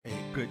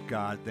good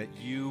God, that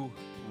you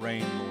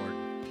reign, Lord.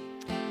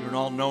 You're an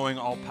all-knowing,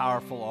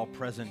 all-powerful,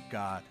 all-present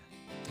God.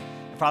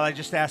 And Father, I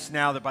just ask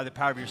now that by the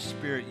power of your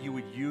Spirit, you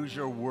would use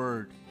your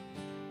word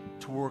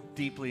to work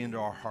deeply into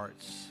our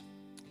hearts.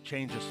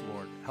 Change us,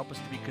 Lord. Help us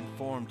to be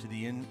conformed to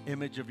the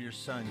image of your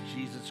Son,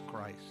 Jesus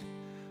Christ,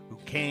 who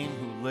came,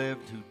 who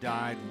lived, who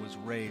died, and was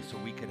raised so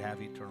we could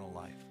have eternal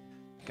life.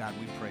 God,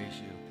 we praise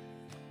you.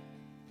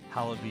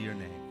 Hallowed be your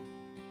name.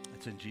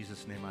 It's in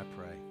Jesus' name I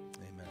pray.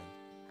 Amen.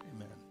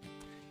 Amen.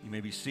 You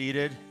may be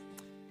seated.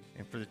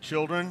 And for the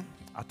children,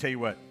 I'll tell you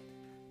what.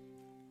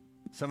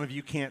 Some of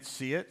you can't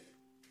see it,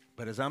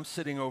 but as I'm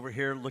sitting over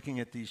here looking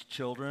at these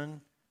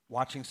children,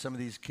 watching some of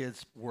these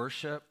kids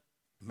worship,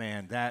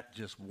 man, that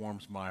just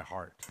warms my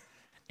heart.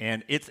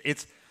 And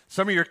it's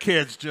some of your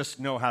kids just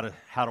know how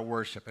to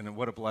worship, and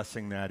what a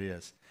blessing that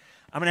is.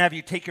 I'm going to have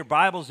you take your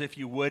Bibles, if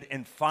you would,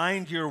 and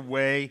find your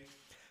way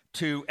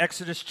to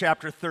Exodus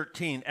chapter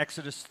 13.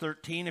 Exodus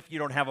 13, if you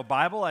don't have a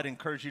Bible, I'd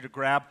encourage you to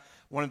grab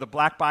one of the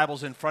black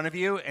Bibles in front of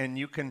you, and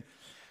you can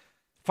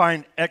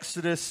find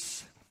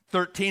Exodus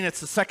 13.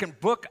 It's the second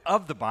book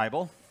of the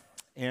Bible.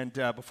 And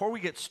before we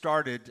get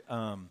started,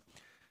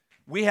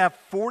 we have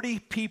 40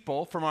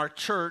 people from our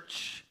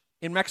church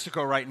in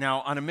Mexico right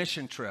now on a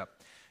mission trip.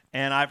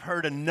 And I've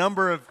heard a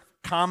number of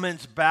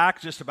comments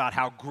back just about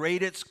how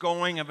great it's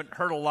going. I haven't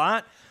heard a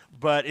lot,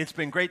 but it's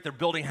been great. They're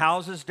building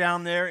houses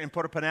down there in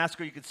Puerto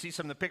Penasco. You can see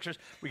some of the pictures.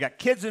 We got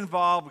kids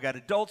involved. We got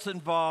adults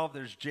involved.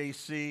 There's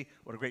JC.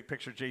 What a great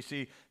picture,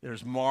 JC.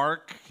 There's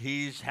Mark.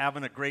 He's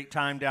having a great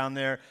time down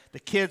there. The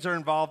kids are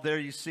involved there.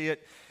 You see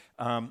it.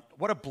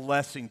 What a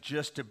blessing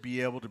just to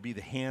be able to be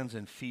the hands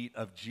and feet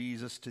of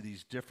Jesus to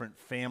these different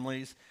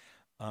families.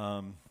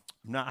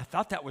 I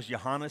thought that was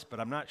Johannes, but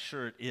I'm not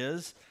sure it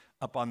is,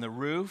 up on the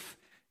roof.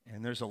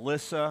 And there's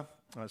Alyssa,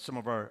 some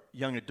of our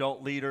young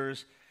adult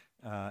leaders,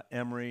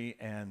 Emery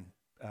and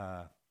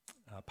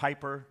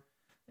Piper.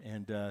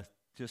 And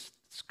just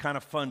it's kind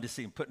of fun to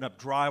see them putting up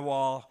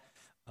drywall,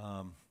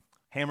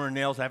 hammer and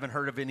nails. I haven't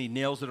heard of any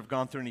nails that have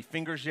gone through any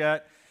fingers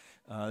yet.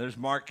 There's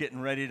Mark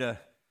getting ready to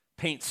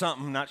paint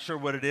something, not sure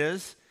what it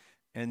is.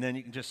 And then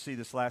you can just see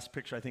this last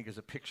picture, I think, is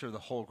a picture of the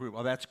whole group.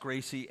 Oh, that's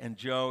Gracie and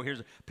Joe. Here's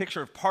a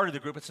picture of part of the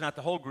group. It's not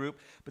the whole group,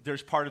 but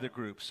there's part of the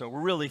group. So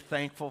we're really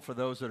thankful for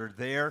those that are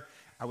there.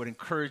 I would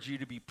encourage you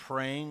to be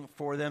praying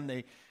for them.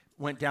 They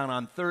went down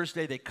on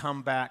Thursday. They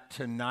come back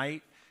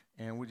tonight.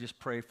 And we just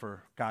pray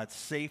for God's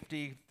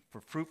safety,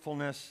 for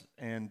fruitfulness.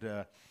 And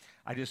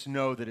I just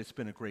know that it's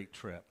been a great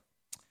trip.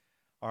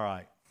 All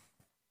right.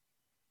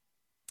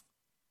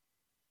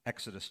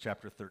 Exodus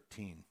chapter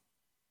 13.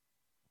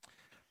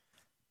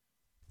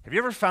 Have you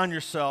ever found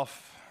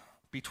yourself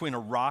between a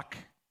rock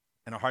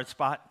and a hard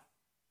spot?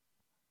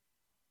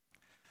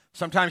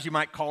 Sometimes you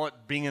might call it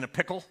being in a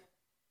pickle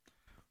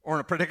or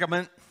in a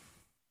predicament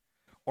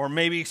or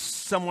maybe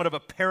somewhat of a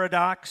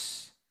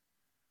paradox.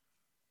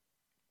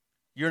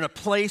 You're in a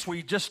place where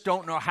you just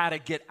don't know how to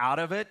get out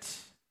of it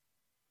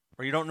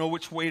or you don't know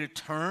which way to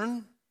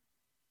turn.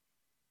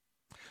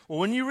 Well,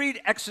 when you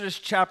read Exodus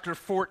chapter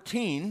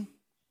 14,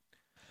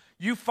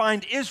 you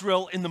find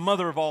Israel in the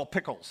mother of all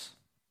pickles.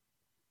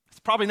 It's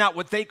probably not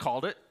what they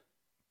called it,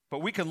 but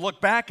we can look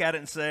back at it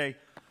and say,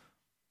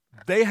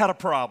 they had a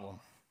problem.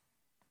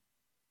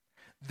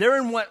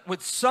 They're in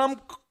what some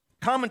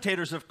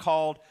commentators have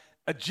called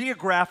a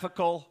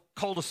geographical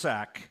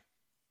cul-de-sac.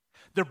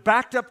 They're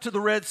backed up to the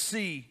Red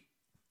Sea.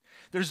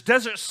 There's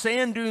desert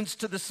sand dunes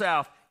to the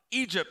south.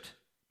 Egypt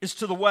is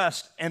to the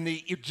west, and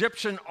the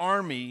Egyptian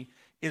army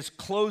is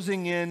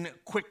closing in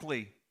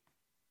quickly.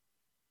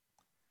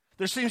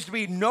 There seems to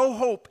be no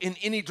hope in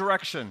any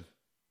direction.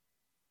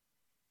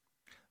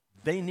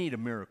 They need a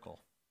miracle.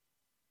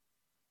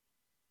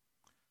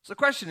 So the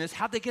question is,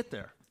 how'd they get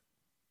there?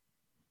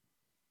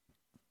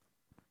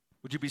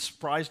 Would you be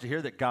surprised to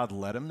hear that God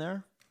led them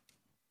there?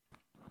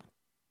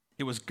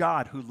 It was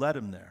God who led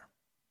them there.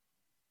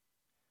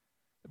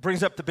 It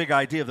brings up the big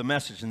idea of the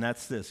message, and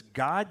that's this.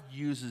 God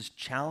uses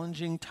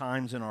challenging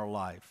times in our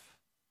life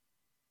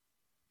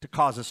to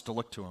cause us to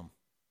look to him.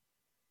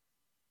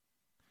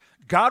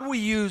 God will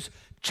use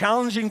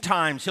challenging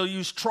times. He'll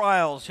use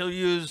trials. He'll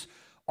use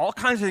all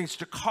kinds of things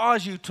to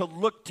cause you to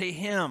look to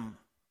him.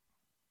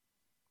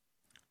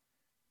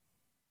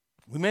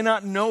 We may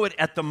not know it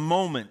at the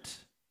moment.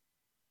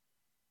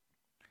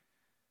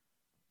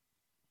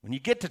 When you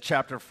get to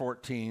chapter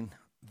 14,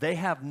 they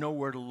have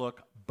nowhere to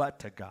look but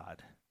to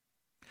God.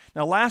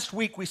 Now, last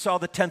week we saw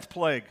the 10th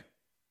plague.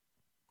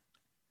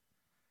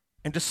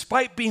 And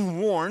despite being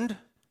warned,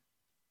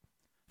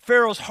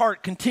 Pharaoh's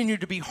heart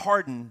continued to be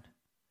hardened.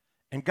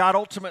 And God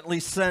ultimately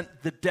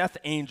sent the death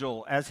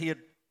angel, as he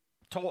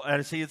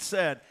had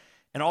said,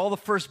 and all the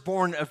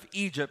firstborn of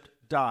Egypt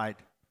died.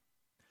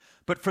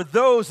 But for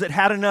those that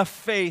had enough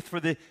faith, for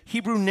the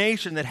Hebrew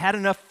nation that had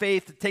enough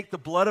faith to take the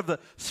blood of the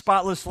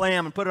spotless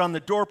lamb and put it on the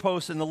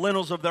doorposts and the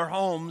lintels of their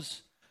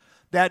homes,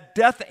 that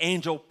death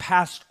angel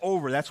passed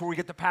over. That's where we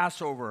get the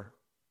Passover.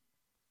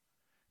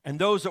 And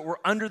those that were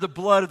under the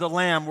blood of the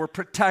lamb were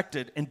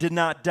protected and did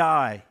not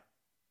die.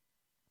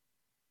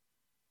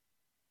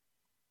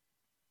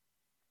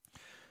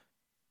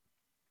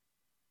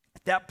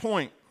 At that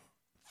point,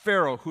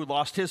 Pharaoh, who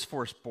lost his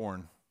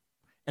firstborn,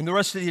 and the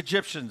rest of the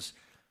Egyptians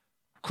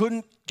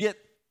couldn't get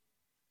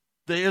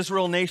the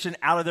Israel nation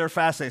out of their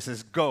fast. He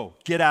says, go,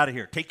 get out of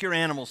here. Take your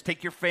animals,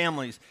 take your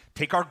families,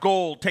 take our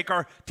gold, take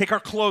our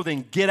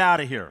clothing, get out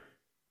of here.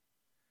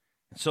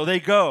 And so they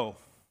go.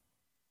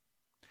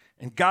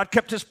 And God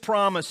kept his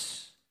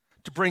promise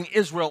to bring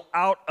Israel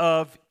out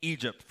of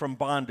Egypt from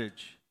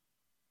bondage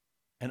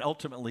and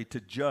ultimately to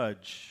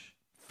judge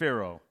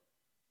Pharaoh.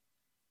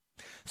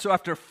 So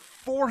after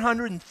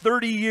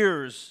 430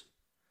 years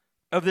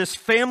of this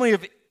family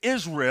of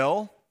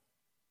Israel,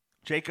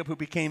 Jacob who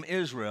became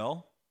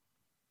Israel,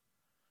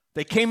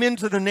 they came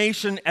into the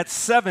nation at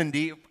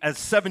 70 as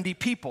 70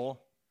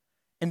 people,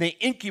 and they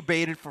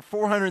incubated for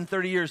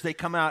 430 years. They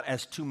come out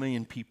as 2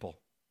 million people,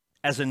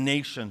 as a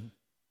nation.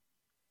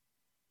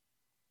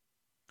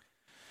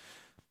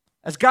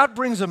 As God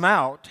brings them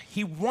out,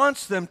 he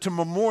wants them to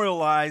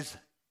memorialize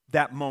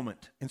that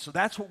moment. And so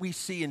that's what we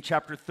see in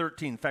chapter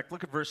 13. In fact,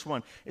 look at verse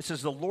 1. It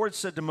says, the Lord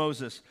said to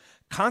Moses,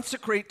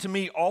 consecrate to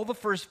me all the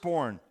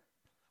firstborn.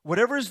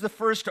 Whatever is the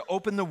first to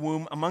open the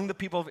womb among the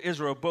people of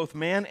Israel, both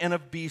man and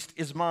of beast,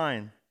 is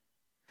mine.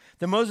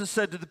 Then Moses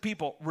said to the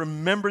people,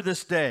 remember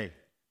this day.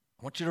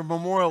 I want you to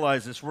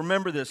memorialize this.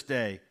 Remember this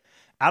day.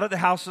 Out of the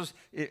houses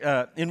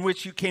in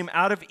which you came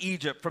out of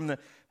Egypt,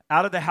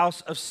 out of the house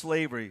of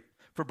slavery.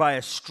 For by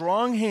a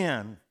strong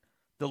hand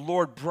the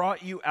Lord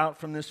brought you out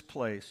from this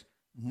place.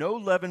 No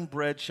leavened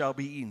bread shall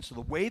be eaten. So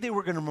the way they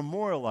were going to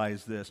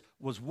memorialize this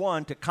was,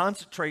 one, to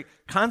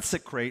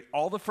consecrate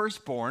all the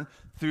firstborn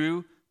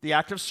through the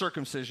act of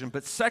circumcision,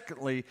 but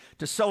secondly,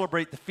 to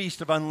celebrate the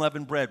Feast of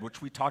Unleavened Bread, which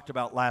we talked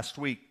about last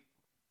week.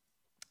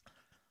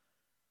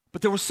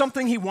 But there was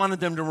something he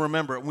wanted them to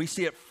remember, and we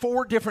see it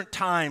 4 different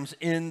times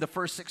in the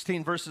first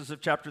 16 verses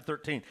of chapter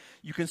 13.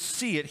 You can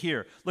see it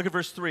here. Look at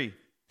verse 3. It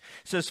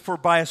says, for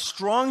by a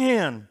strong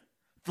hand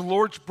the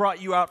Lord's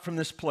brought you out from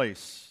this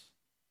place.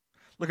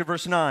 Look at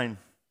verse 9.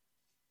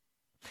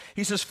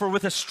 He says, for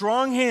with a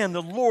strong hand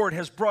the Lord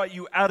has brought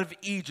you out of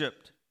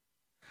Egypt.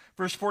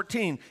 Verse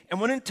 14,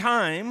 and when in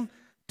time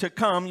to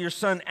come your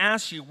son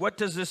asks you, what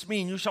does this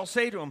mean? You shall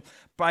say to him,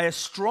 by a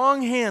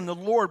strong hand the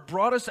Lord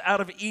brought us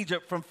out of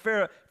Egypt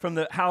from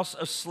the house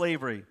of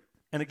slavery.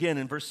 And again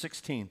in verse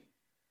 16,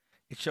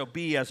 it shall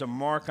be as a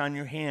mark on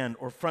your hand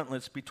or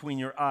frontlets between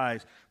your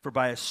eyes, for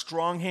by a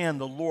strong hand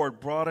the Lord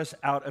brought us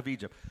out of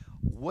Egypt.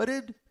 What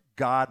did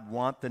God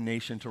want the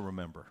nation to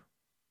remember?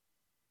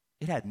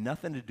 It had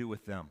nothing to do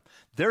with them.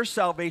 Their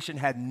salvation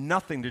had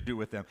nothing to do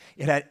with them.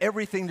 It had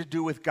everything to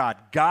do with God.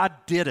 God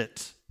did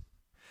it.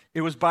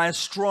 It was by a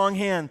strong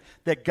hand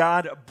that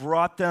God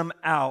brought them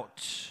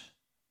out.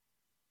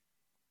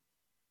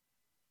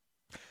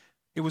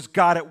 It was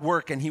God at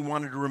work, and he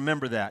wanted to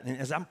remember that. And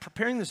as I'm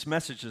preparing this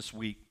message this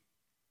week,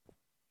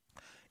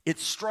 it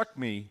struck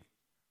me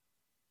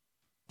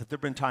that there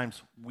have been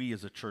times we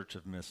as a church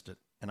have missed it,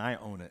 and I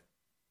own it.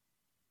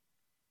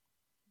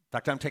 In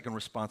fact, I'm taking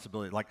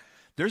responsibility. Like,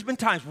 there's been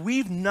times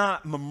we've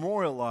not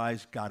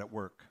memorialized God at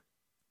work.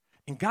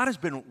 And God has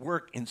been at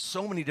work in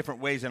so many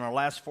different ways in our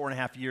last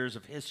 4.5 years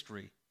of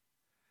history.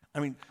 I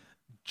mean,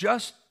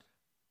 just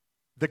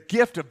the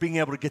gift of being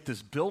able to get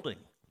this building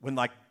when,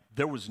 like,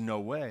 there was no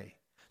way.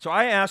 So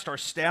I asked our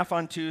staff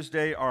on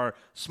Tuesday, our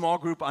small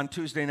group on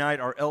Tuesday night,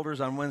 our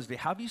elders on Wednesday,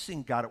 how have you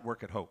seen God at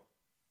work at Hope?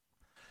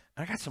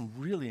 And I got some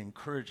really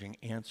encouraging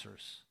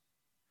answers.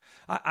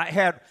 I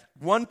had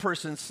one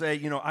person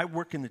say, I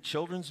work in the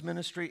children's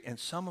ministry, and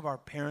some of our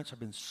parents have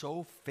been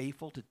so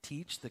faithful to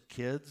teach the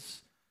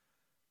kids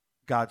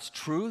God's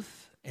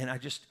truth, and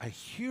I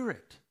hear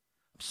it.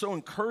 I'm so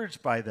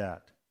encouraged by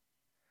that.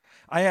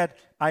 I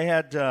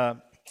had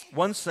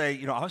one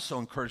say, I was so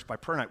encouraged by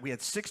prayer night. We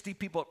had 60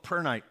 people at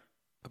prayer night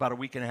about a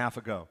week and a half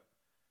ago,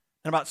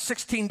 and about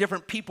 16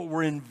 different people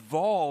were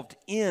involved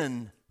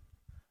in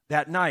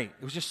that night.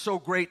 It was just so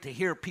great to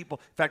hear people.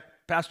 In fact,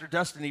 Pastor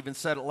Dustin even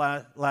said it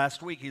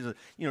last week. He's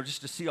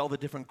just to see all the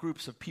different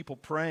groups of people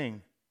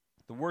praying.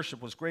 The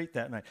worship was great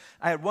that night.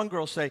 I had one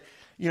girl say,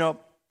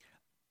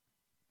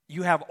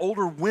 you have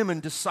older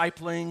women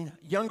discipling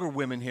younger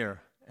women here.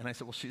 And I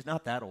said, well, she's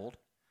not that old.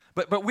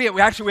 But we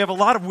have a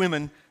lot of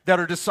women that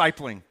are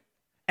discipling.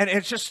 And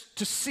it's just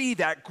to see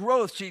that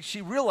growth.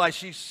 She realized,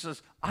 she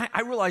says,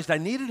 I realized I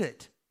needed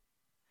it.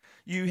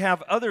 You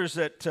have others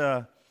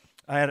that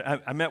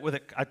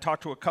I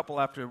talked to a couple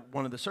after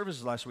one of the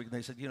services last week, and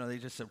they said, they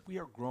just said, we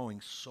are growing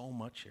so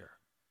much here.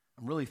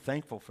 I'm really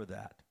thankful for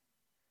that.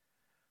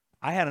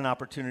 I had an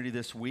opportunity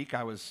this week.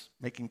 I was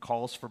making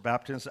calls for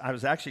baptisms. I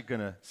was actually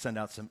going to send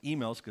out some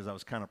emails because I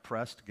was kind of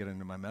pressed to get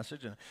into my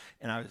message.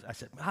 And I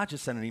said, I'll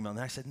just send an email.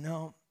 And I said,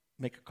 no,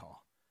 make a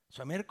call.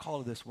 So I made a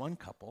call to this one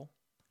couple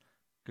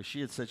because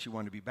she had said she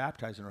wanted to be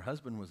baptized, and her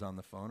husband was on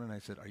the phone. And I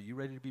said, are you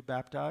ready to be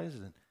baptized?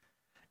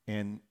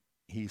 And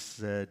he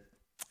said,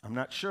 I'm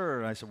not sure.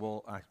 And I said,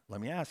 well,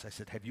 let me ask. I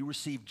said, have you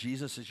received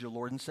Jesus as your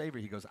Lord and Savior?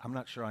 He goes, I'm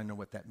not sure I know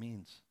what that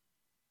means.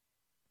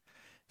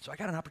 So I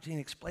got an opportunity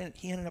to explain it.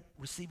 He ended up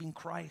receiving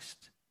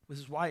Christ with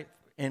his wife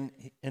and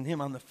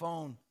him on the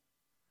phone.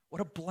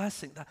 What a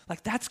blessing.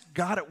 That's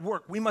God at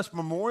work. We must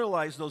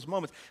memorialize those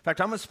moments. In fact,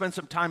 I'm going to spend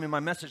some time in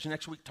my message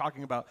next week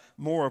talking about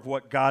more of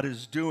what God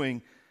is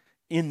doing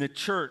in the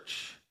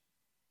church.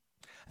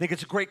 I think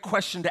it's a great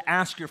question to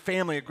ask your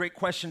family, a great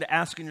question to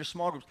ask in your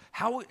small groups.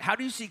 How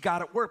do you see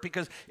God at work?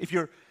 Because if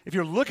you're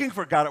looking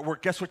for God at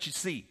work, guess what you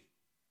see?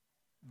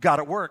 God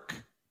at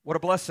work. What a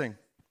blessing.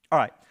 All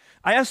right.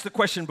 I asked the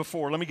question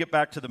before. Let me get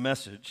back to the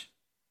message.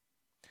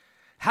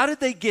 How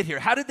did they get here?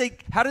 How did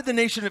the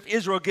nation of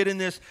Israel get in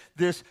this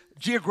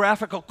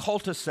geographical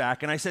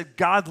cul-de-sac? And I said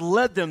God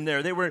led them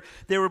there.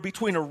 They were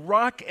between a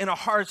rock and a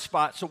hard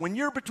spot. So when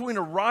you're between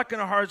a rock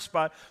and a hard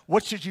spot,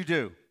 what should you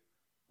do?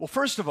 Well,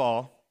 first of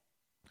all,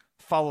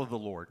 follow the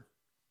Lord,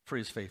 for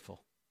he is faithful.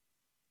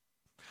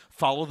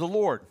 Follow the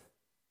Lord,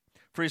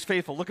 for he is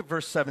faithful. Look at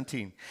verse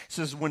 17. It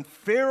says, when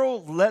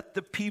Pharaoh let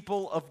the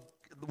people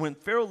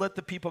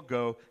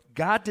go,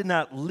 God did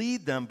not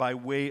lead them by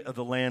way of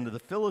the land of the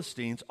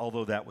Philistines,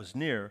 although that was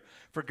near.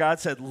 For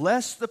God said,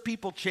 lest the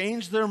people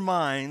change their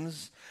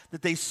minds,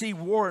 that they see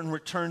war and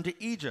return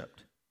to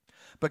Egypt.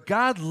 But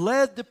God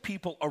led the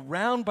people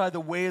around by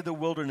the way of the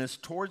wilderness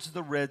towards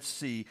the Red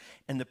Sea,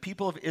 and the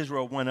people of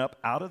Israel went up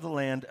out of the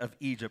land of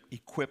Egypt,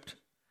 equipped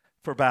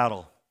for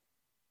battle.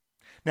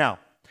 Now,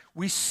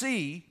 we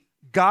see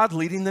God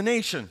leading the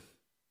nation.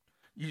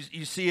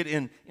 You see it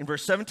in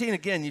verse 17.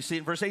 Again, you see it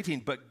in verse 18.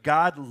 But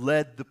God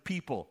led the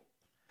people.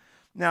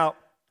 Now,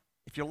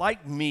 if you're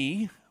like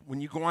me,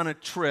 when you go on a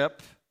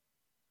trip,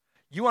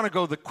 you want to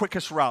go the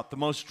quickest route, the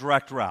most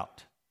direct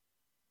route,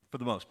 for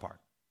the most part.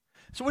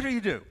 So what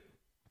do?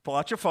 Pull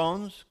out your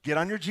phones, get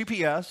on your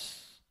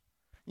GPS,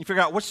 you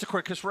figure out what's the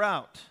quickest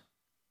route.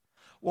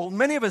 Well,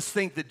 many of us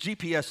think that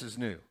GPS is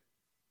new.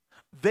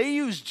 They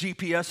use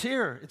GPS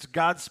here. It's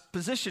God's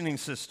positioning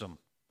system.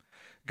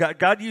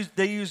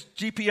 They used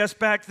GPS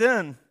back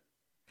then.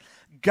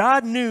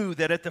 God knew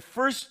that at the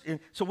first,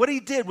 so what he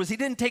did was he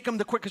didn't take them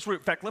the quickest route.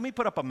 In fact, let me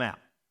put up a map.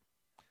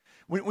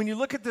 When you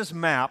look at this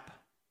map,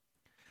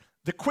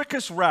 the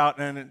quickest route,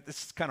 and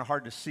it's kind of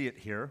hard to see it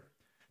here,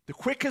 the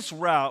quickest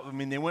route,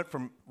 they went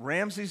from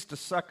Ramses to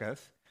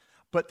Succoth,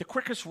 but the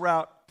quickest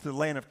route to the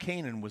land of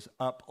Canaan was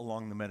up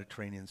along the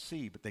Mediterranean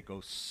Sea, but they go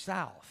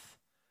south.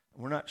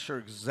 We're not sure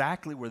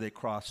exactly where they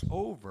cross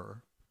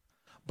over,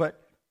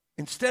 but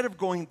instead of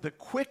going the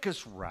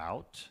quickest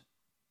route,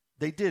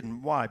 they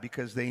didn't. Why?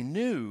 Because they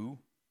knew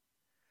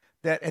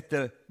that at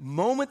the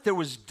moment there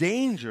was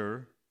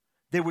danger,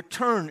 they would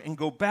turn and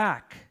go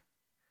back.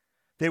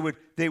 They would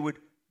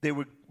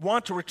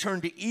want to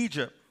return to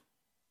Egypt.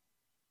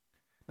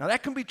 Now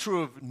that can be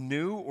true of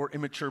new or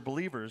immature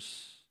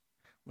believers.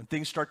 When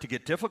things start to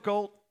get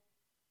difficult,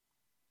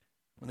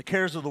 when the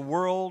cares of the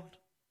world,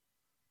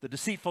 the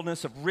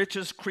deceitfulness of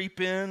riches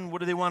creep in, what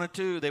do they want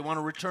to do? They want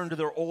to return to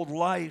their old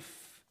life.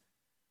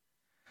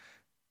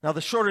 Now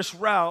the shortest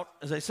route,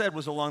 as I said,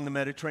 was along the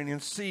Mediterranean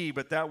Sea,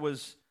 but that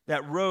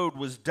road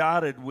was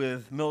dotted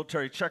with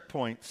military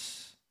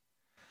checkpoints.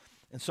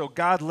 And so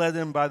God led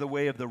them by the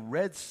way of the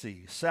Red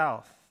Sea,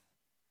 south,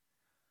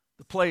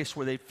 the place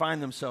where they'd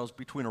find themselves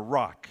between a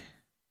rock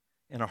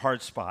and a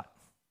hard spot.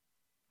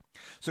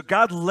 So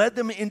God led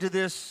them into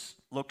this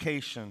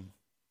location.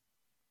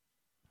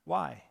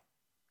 Why?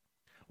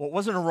 Well, it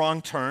wasn't a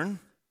wrong turn.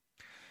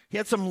 He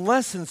had some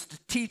lessons to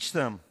teach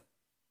them.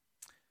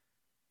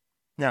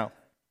 Now,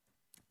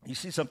 you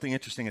see something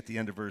interesting at the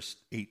end of verse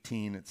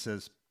 18. It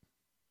says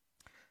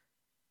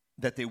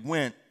that they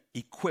went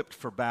equipped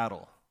for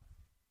battle.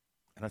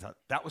 And I thought,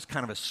 that was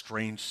kind of a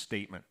strange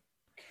statement.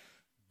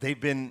 They've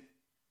been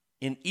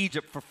in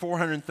Egypt for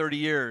 430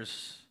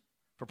 years.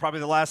 For probably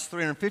the last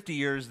 350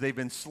 years, they've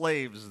been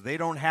slaves. They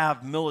don't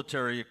have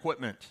military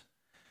equipment.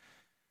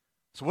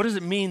 So what does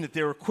it mean that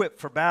they're equipped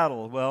for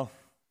battle? Well,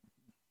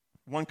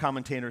 one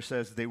commentator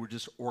says they were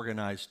just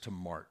organized to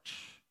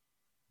march.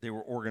 They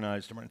were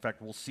organized to march. In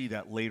fact, we'll see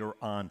that later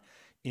on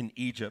in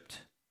Egypt.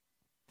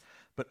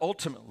 But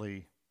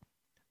ultimately,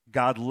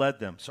 God led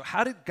them. So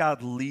how did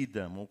God lead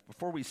them? Well,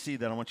 before we see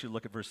that, I want you to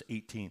look at verse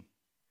 19.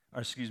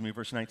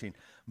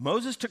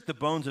 Moses took the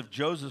bones of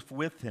Joseph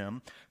with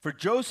him, for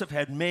Joseph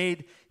had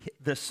made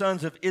the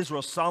sons of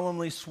Israel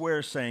solemnly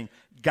swear, saying,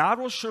 God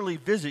will surely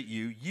visit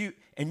you,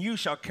 and you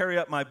shall carry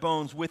up my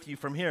bones with you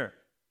from here.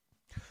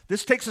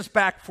 This takes us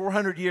back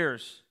 400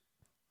 years.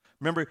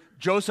 Remember,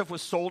 Joseph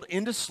was sold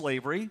into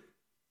slavery.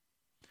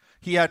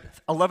 He had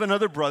 11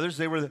 other brothers.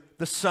 They were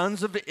the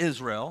sons of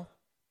Israel.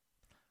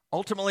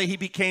 Ultimately, he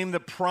became the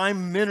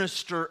prime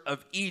minister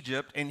of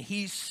Egypt, and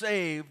he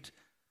saved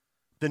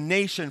the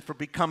nation from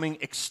becoming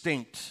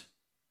extinct.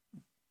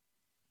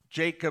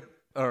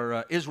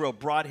 Israel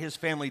brought his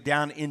family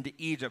down into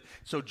Egypt.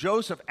 So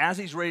Joseph, as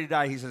he's ready to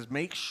die, he says,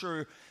 make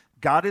sure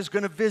God is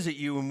going to visit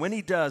you, and when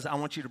he does, I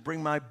want you to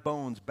bring my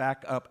bones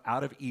back up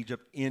out of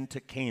Egypt into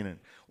Canaan.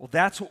 Well,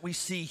 that's what we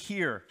see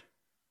here.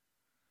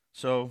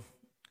 So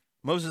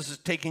Moses is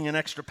taking an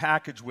extra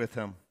package with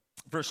him.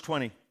 Verse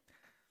 20.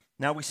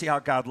 Now we see how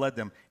God led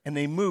them. And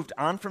they moved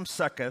on from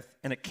Succoth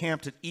and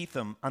encamped at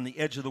Etham on the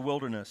edge of the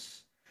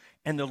wilderness.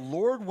 And the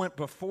Lord went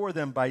before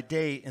them by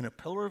day in a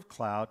pillar of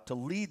cloud to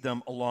lead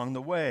them along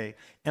the way,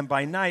 and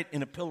by night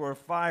in a pillar of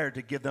fire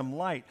to give them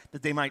light,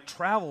 that they might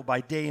travel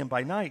by day and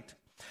by night.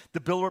 The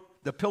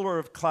pillar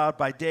of cloud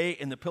by day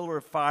and the pillar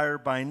of fire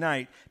by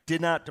night did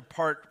not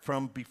depart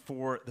from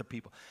before the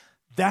people.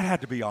 That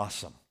had to be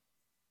awesome.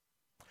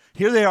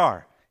 Here they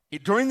are.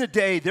 During the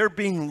day, they're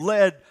being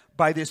led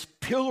by this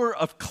pillar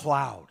of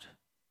cloud.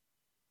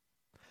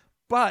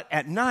 But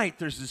at night,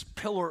 there's this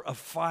pillar of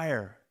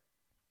fire.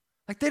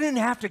 Like they didn't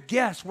have to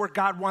guess where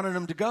God wanted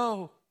them to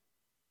go.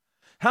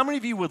 How many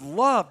of you would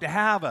love to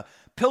have a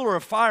pillar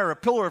of fire, a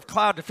pillar of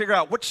cloud to figure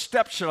out which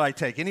steps should I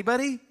take?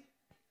 Anybody?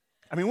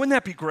 I mean, wouldn't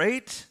that be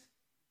great?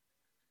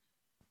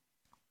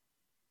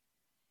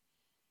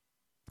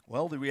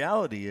 Well, the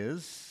reality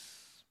is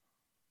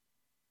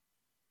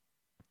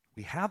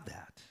we have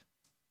that.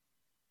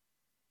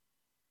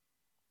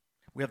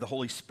 We have the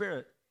Holy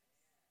Spirit.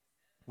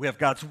 We have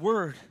God's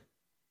Word.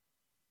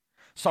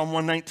 Psalm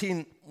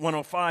 119,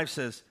 105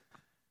 says,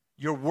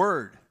 your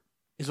word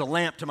is a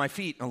lamp to my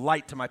feet and a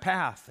light to my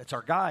path. It's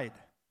our guide.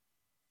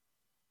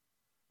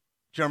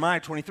 Jeremiah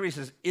 23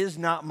 says, is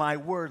not my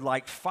word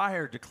like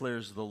fire,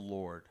 declares the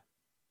Lord.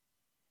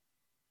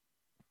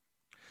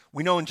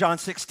 We know in John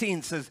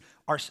 16 says,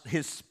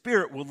 his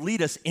Spirit will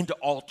lead us into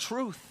all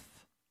truth.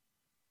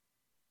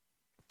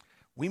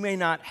 We may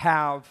not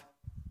have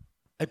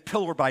a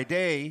pillar by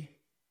day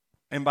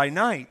and by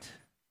night,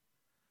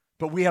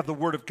 but we have the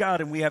Word of God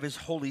and we have His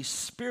Holy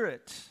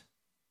Spirit.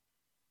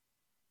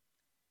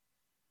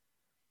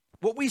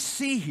 What we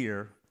see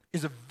here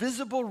is a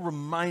visible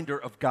reminder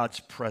of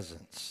God's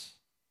presence.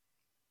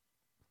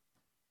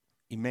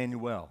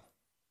 Emmanuel,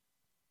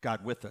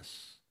 God with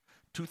us.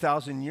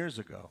 2,000 years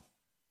ago,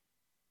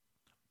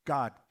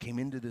 God came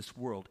into this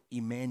world.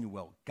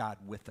 Emmanuel, God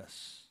with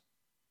us.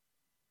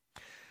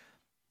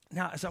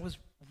 Now, as I was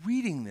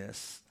reading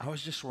this, I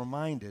was just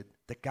reminded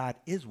that God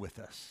is with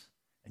us.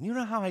 And you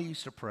know how I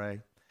used to pray?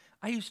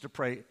 I used to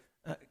pray,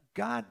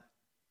 God,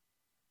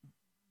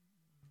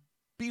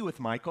 be with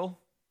Michael.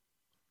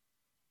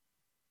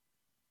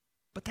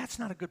 But that's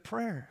not a good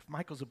prayer if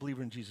Michael's a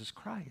believer in Jesus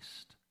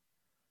Christ.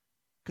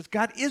 Because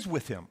God is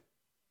with him.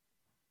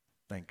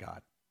 Thank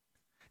God.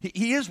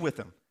 He is with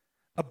him.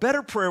 A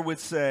better prayer would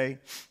say,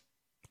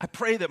 I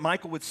pray that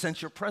Michael would sense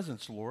your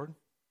presence, Lord.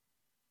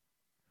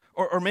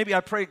 Or maybe I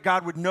pray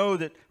God would know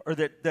that, or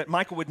that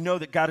Michael would know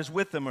that God is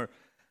with him, or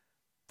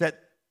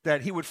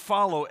that he would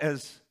follow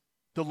as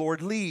the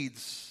Lord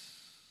leads,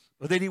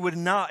 or that he would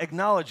not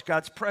acknowledge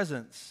God's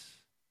presence,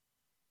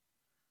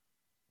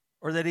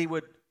 or that he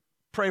would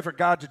pray for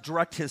God to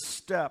direct his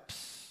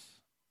steps.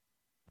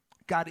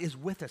 God is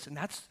with us, and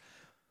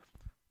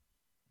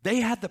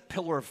they had the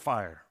pillar of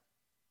fire,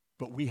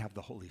 but we have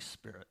the Holy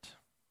Spirit.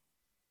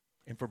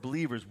 And for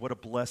believers, what a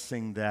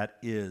blessing that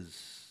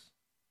is.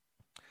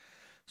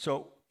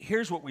 So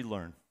here's what we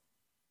learn.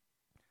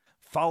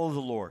 Follow the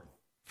Lord,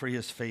 for He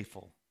is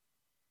faithful.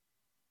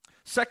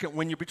 Second,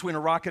 when you're between a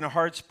rock and a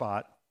hard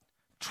spot,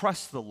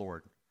 trust the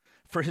Lord,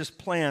 for His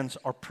plans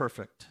are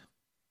perfect.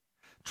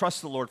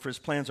 Trust the Lord, for His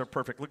plans are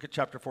perfect. Look at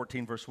chapter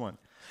 14, verse 1.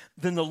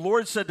 Then the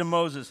Lord said to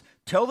Moses,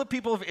 tell the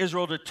people of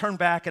Israel to turn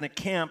back and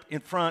encamp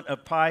in front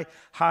of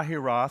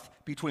Pi-hahiroth,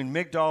 between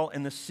Migdol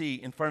and the sea,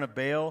 in front of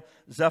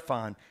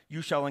Baal-zephon.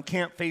 You shall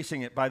encamp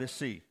facing it by the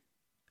sea.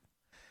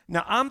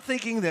 Now, I'm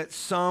thinking that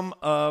some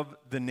of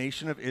the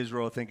nation of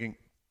Israel are thinking,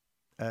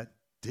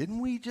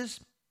 didn't we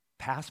just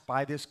pass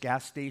by this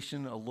gas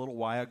station a little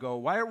while ago?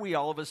 Why are we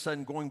all of a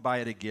sudden going by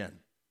it again?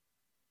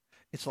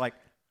 It's like,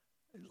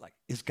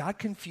 is God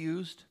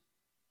confused?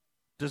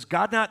 Does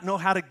God not know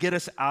how to get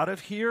us out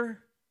of here?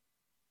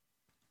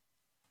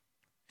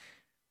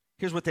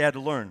 Here's what they had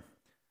to learn.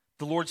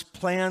 The Lord's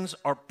plans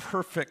are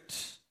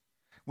perfect.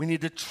 We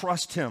need to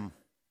trust Him.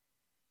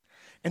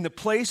 And the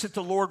place that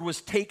the Lord was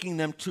taking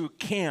them to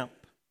camp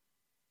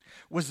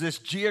was this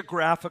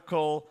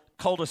geographical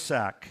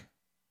cul-de-sac.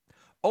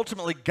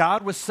 Ultimately,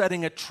 God was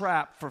setting a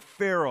trap for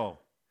Pharaoh.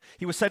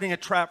 He was setting a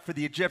trap for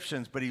the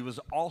Egyptians, but He was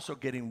also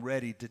getting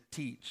ready to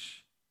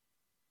teach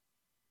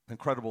an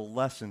incredible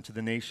lesson to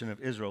the nation of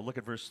Israel. Look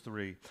at verse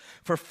 3.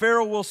 For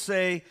Pharaoh will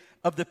say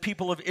of the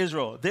people of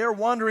Israel, they are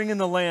wandering in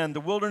the land, the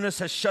wilderness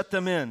has shut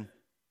them in.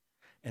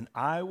 And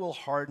I will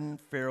harden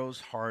Pharaoh's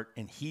heart,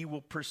 and he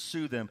will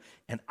pursue them.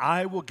 And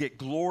I will get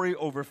glory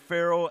over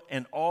Pharaoh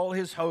and all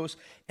his hosts,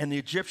 and the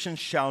Egyptians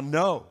shall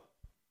know.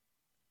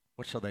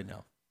 What shall they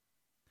know?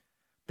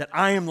 That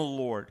I am the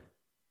Lord.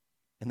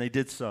 And they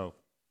did so.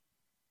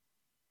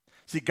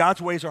 See,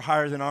 God's ways are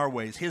higher than our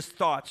ways. His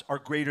thoughts are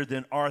greater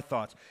than our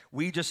thoughts.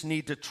 We just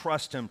need to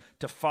trust Him,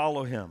 to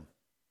follow Him.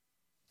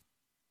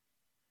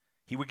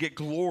 He would get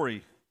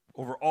glory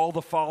over all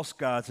the false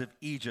gods of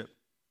Egypt.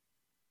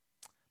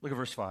 Look at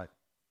verse 5.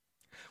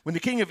 When the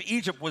king of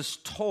Egypt was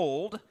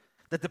told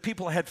that the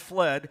people had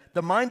fled,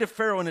 the mind of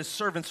Pharaoh and his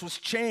servants was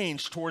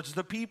changed towards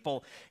the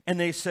people. And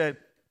they said,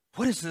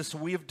 what is this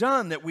we have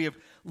done that we have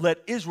let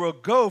Israel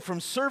go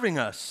from serving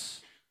us?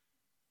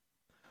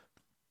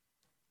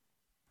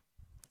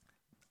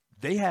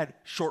 They had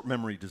short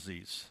memory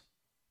disease.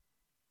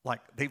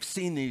 like they've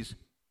seen these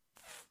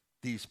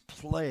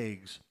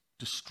plagues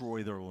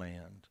destroy their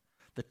land.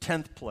 The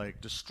 10th plague,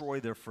 destroy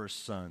their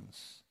first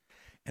sons.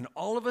 And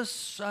all of a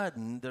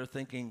sudden, they're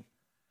thinking,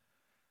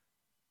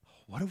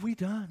 what have we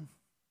done?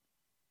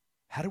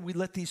 How did we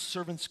let these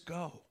servants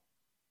go?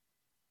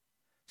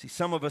 See,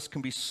 some of us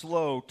can be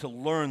slow to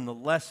learn the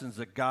lessons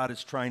that God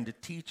is trying to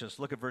teach us.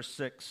 Look at verse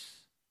 6.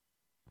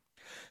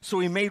 So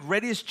he made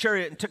ready his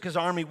chariot and took his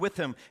army with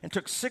him and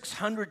took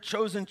 600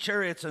 chosen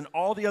chariots and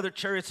all the other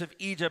chariots of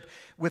Egypt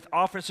with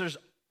officers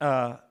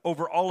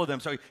over all of them.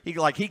 So he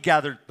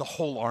gathered the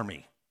whole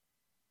army.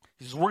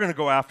 He says, we're going to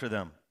go after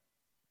them.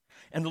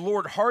 And the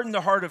Lord hardened the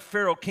heart of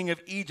Pharaoh, king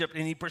of Egypt,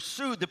 and he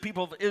pursued the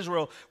people of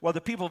Israel while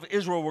the people of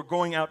Israel were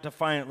going out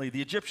defiantly.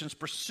 The Egyptians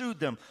pursued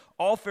them,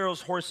 all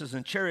Pharaoh's horses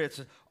and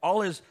chariots,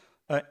 all his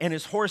and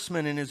his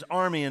horsemen and his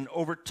army, and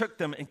overtook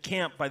them and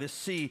camped by the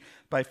sea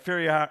by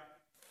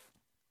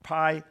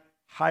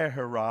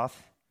Pi-hahiroth.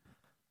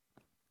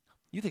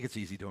 You think it's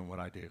easy doing what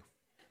I do.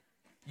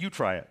 You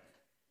try it.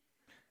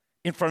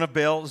 In front of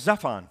Baal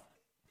Zephon.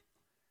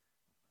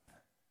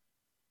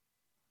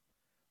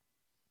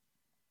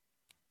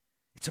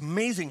 It's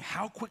amazing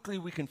how quickly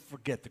we can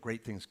forget the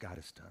great things God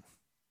has done.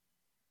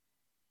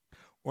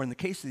 Or in the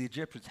case of the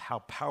Egyptians, how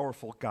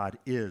powerful God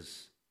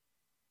is.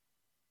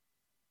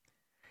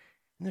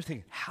 And they're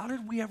thinking, how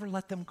did we ever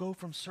let them go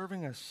from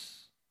serving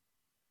us?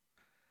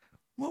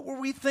 What were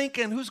we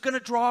thinking? Who's going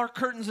to draw our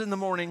curtains in the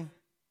morning?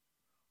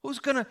 Who's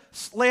going to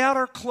lay out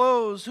our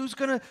clothes? Who's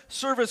going to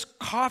serve us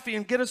coffee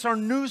and get us our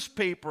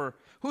newspaper?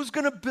 Who's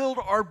going to build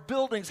our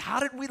buildings? How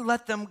did we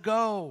let them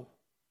go?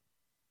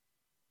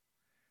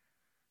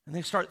 And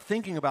they start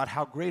thinking about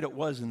how great it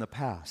was in the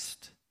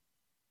past.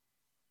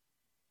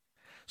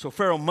 So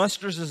Pharaoh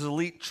musters his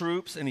elite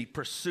troops and he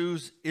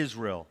pursues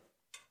Israel.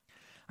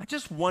 I'm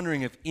just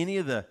wondering if any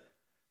of the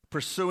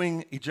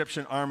pursuing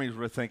Egyptian armies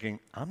were thinking,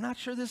 I'm not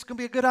sure this is going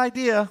to be a good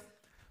idea.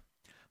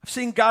 I've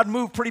seen God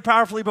move pretty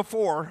powerfully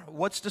before.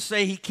 What's to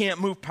say he can't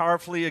move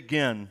powerfully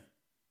again?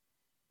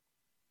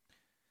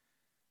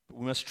 But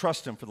we must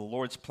trust him, for the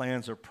Lord's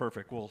plans are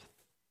perfect. Well,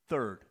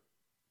 third,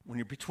 when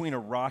you're between a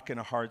rock and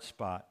a hard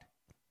spot,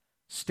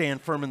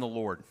 stand firm in the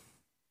Lord,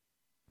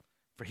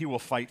 for he will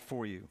fight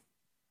for you.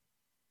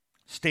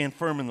 Stand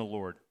firm in the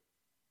Lord.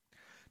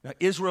 Now,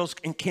 Israel's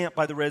encamped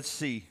by the Red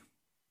Sea.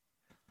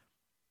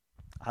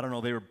 I don't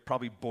know, they were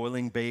probably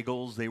boiling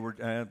bagels. They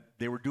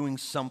were doing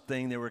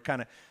something. They were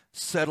kind of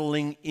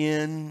settling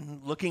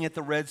in, looking at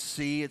the Red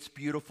Sea. It's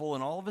beautiful.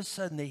 And all of a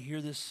sudden, they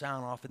hear this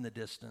sound off in the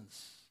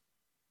distance.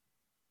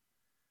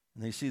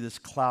 And they see this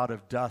cloud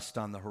of dust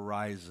on the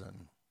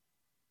horizon.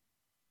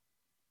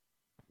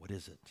 What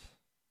is it?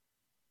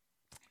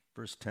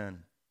 Verse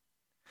 10.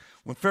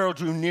 When Pharaoh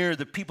drew near,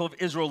 the people of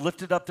Israel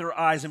lifted up their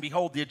eyes, and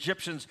behold, the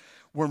Egyptians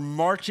were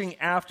marching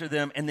after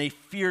them, and they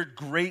feared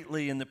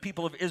greatly, and the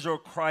people of Israel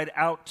cried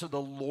out to the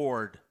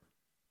Lord.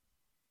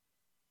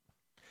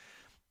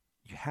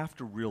 You have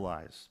to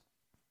realize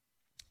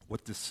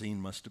what this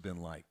scene must have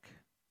been like.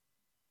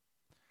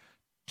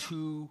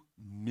 2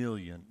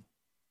 million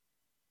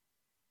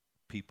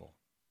people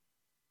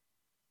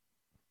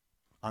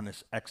on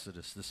this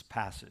Exodus, this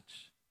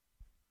passage.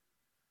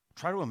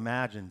 Try to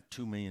imagine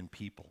 2 million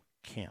people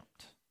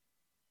camped.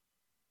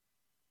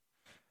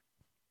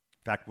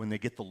 In fact, when they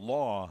get the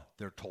law,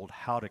 they're told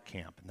how to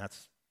camp, and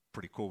that's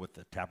pretty cool with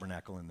the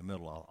tabernacle in the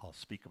middle. I'll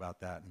speak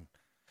about that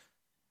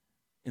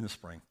in the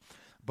spring.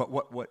 But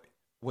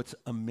what's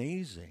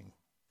amazing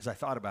is I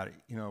thought about it.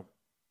 You know,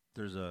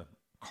 there's a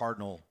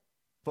Cardinal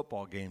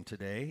football game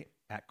today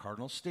at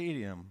Cardinal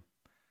Stadium.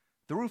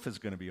 The roof is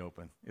going to be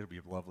open. It'll be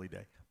a lovely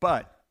day.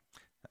 But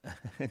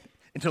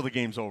until the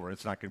game's over,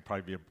 it's not going to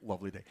probably be a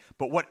lovely day.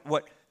 But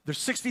there's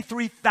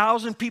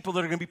 63,000 people that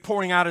are going to be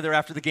pouring out of there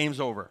after the game's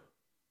over.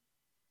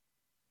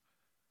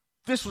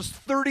 This was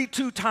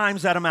 32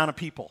 times that amount of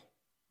people,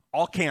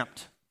 all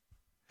camped.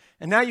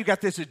 And now you got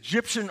this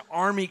Egyptian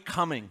army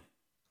coming.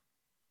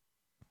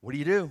 What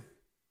do?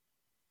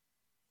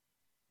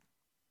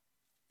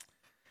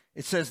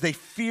 It says they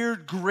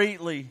feared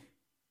greatly,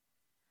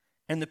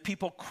 and the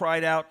people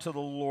cried out to the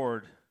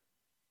Lord.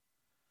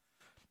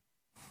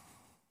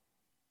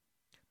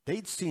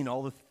 They'd seen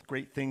all the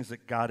great things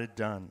that God had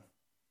done.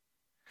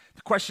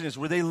 The question is,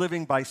 were they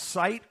living by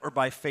sight or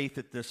by faith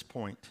at this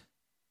point?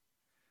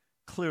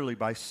 Clearly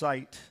by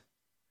sight.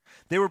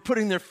 They were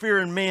putting their fear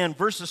in man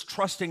versus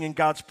trusting in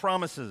God's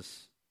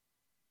promises.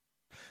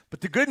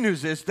 But the good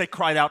news is they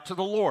cried out to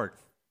the Lord.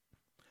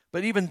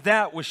 But even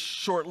that was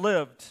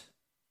short-lived.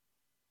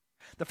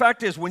 The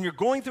fact is, when you're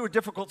going through a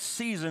difficult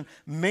season,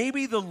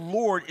 maybe the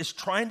Lord is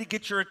trying to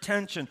get your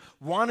attention,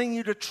 wanting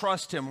you to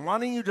trust him,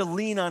 wanting you to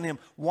lean on him,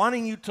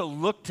 wanting you to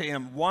look to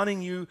him,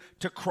 wanting you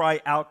to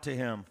cry out to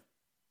him.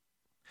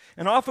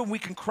 And often we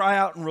can cry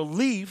out in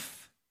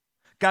relief,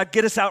 God,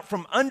 get us out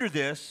from under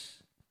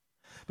this.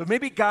 But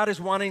maybe God is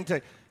wanting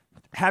to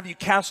have you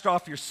cast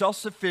off your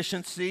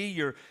self-sufficiency,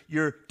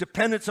 your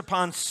dependence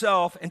upon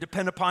self, and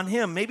depend upon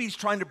him. Maybe he's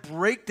trying to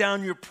break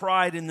down your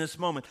pride in this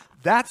moment.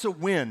 That's a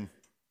win.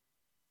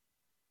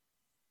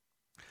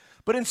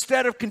 But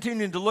instead of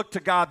continuing to look to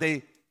God,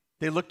 they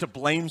look to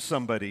blame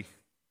somebody.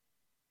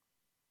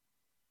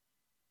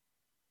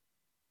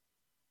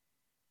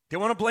 They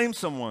want to blame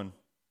someone.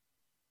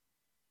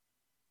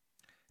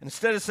 And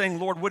instead of saying,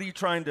 Lord, what are you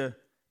trying to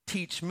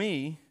teach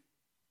me?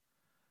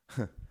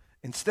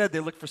 Instead, they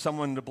look for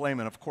someone to blame,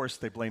 and of course,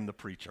 they blame the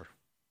preacher.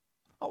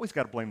 Always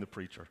got to blame the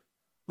preacher.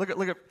 Look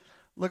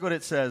what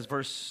it says,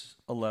 verse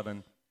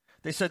 11.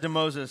 They said to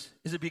Moses,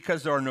 is it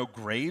because there are no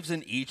graves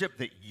in Egypt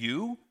that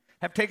you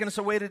have taken us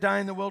away to die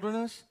in the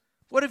wilderness?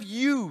 What have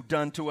you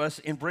done to us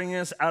in bringing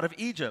us out of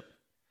Egypt?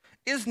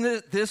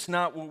 Isn't this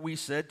not what we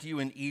said to you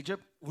in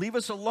Egypt? Leave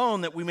us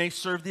alone that we may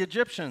serve the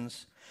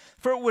Egyptians.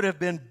 For it would have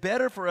been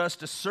better for us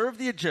to serve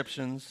the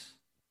Egyptians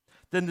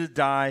than to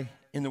die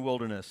in the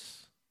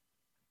wilderness.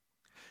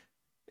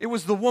 It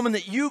was the woman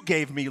that you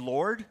gave me,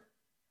 Lord.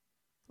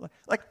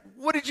 Like,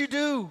 what did you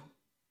do?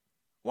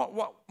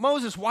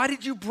 Moses, why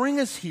did you bring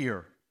us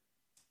here?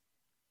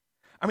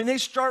 I mean, they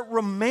start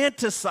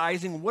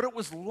romanticizing what it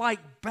was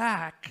like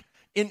back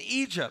in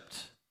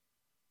Egypt.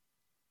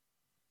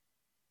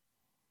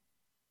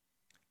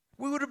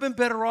 We would have been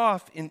better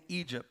off in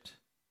Egypt.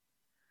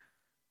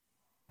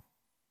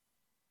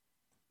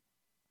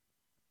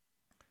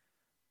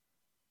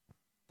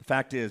 The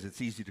fact is,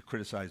 it's easy to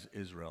criticize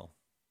Israel,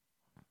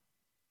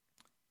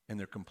 and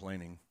they're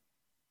complaining.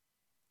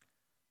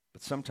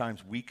 But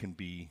sometimes we can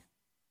be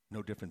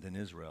no different than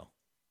Israel.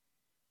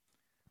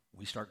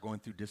 We start going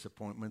through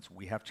disappointments,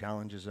 we have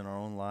challenges in our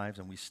own lives,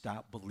 and we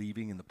stop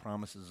believing in the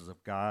promises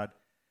of God,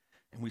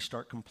 and we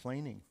start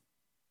complaining.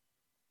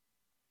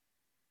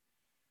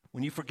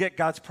 When you forget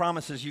God's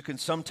promises, you can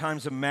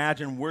sometimes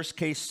imagine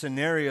worst-case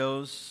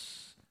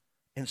scenarios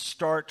and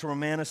start to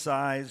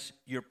romanticize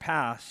your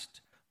past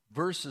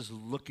versus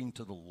looking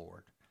to the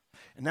Lord.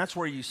 And that's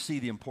where you see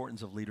the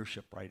importance of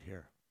leadership right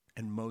here,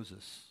 and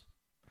Moses.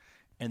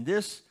 And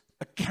this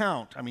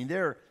account, I mean,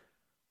 they're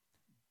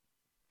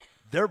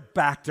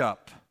backed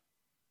up.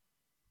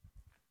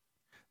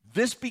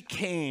 This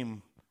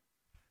became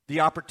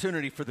the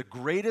opportunity for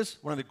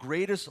one of the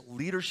greatest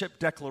leadership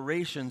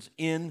declarations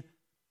in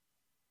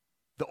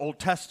the Old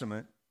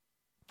Testament,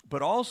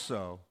 but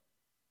also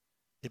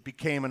it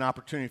became an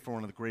opportunity for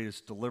one of the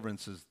greatest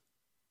deliverances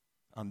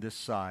on this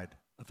side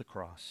of the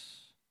cross.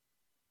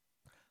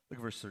 Look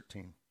at verse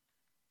 13.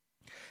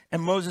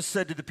 And Moses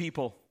said to the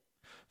people,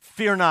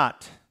 fear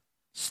not,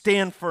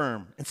 stand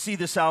firm, and see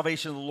the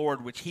salvation of the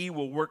Lord, which he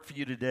will work for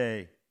you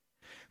today.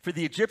 For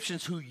the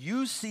Egyptians who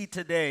you see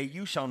today,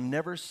 you shall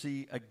never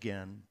see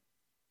again.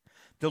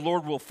 The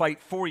Lord will fight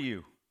for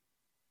you,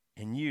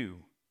 and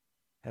you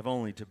have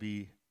only to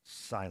be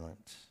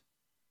silent.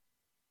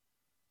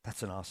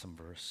 That's an awesome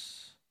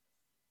verse.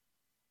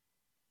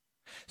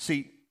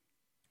 See,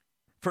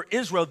 for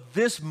Israel,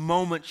 this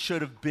moment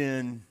should have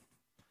been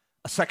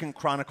a 2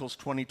 Chronicles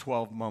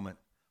 20:12 moment.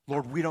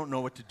 Lord, we don't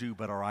know what to do,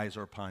 but our eyes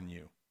are upon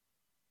you.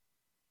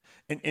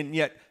 And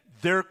yet,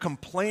 they're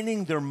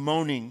complaining, they're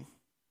moaning.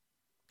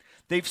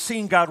 They've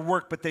seen God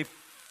work, but they've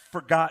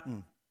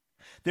forgotten.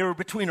 They were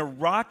between a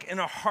rock and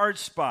a hard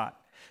spot,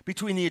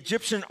 between the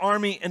Egyptian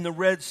army and the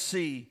Red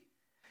Sea.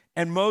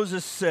 And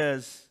Moses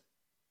says,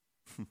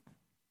 I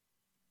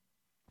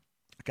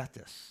got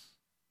this.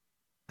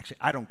 Actually,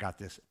 I don't got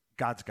this.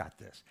 God's got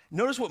this.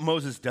 Notice what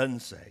Moses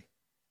doesn't say.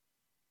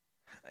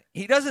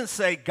 He doesn't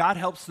say God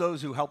helps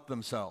those who help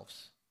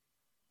themselves.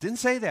 Didn't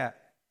say that.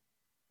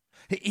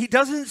 He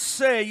doesn't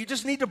say you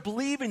just need to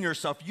believe in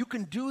yourself. You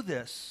can do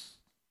this.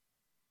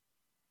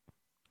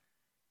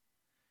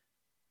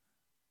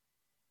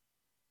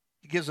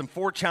 He gives them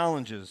 4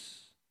 challenges,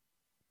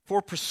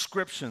 4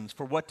 prescriptions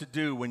for what to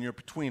do when you're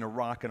between a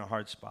rock and a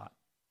hard spot.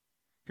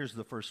 Here's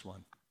the first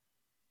one.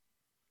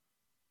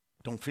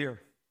 Don't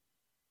fear.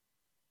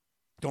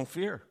 Don't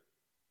fear.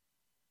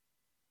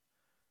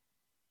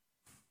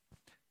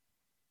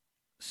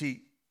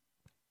 See,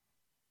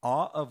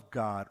 awe of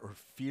God or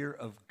fear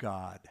of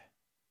God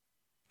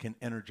can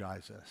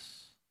energize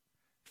us.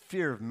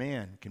 Fear of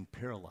man can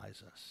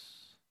paralyze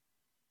us.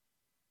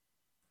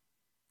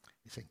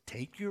 He's saying,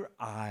 take your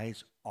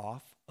eyes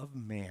off of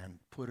man,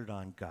 put it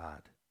on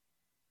God.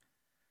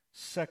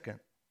 Second,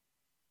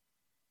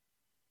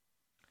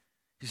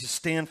 he says,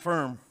 stand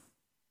firm.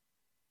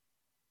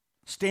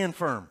 Stand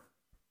firm.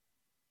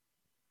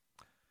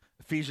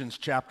 Ephesians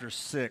chapter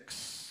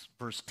 6,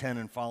 verse 10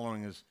 and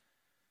following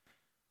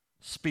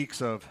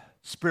speaks of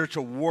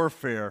spiritual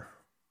warfare.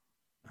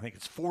 I think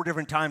it's 4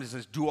 different times. It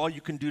says, do all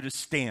you can do to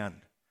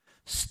stand.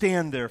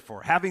 Stand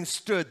therefore, having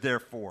stood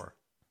therefore.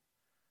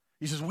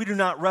 He says, we do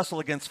not wrestle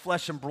against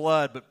flesh and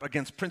blood, but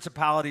against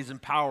principalities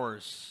and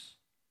powers.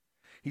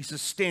 He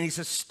says, stand. He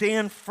says,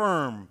 stand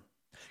firm.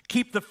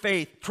 Keep the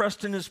faith.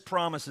 Trust in his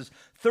promises.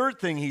 Third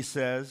thing he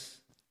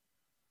says,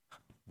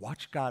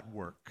 watch God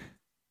work.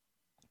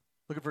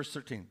 Look at verse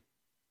 13.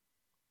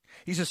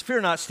 He says,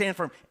 fear not, stand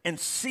firm, and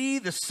see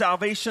the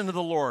salvation of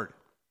the Lord.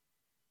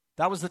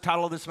 That was the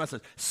title of this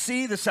message.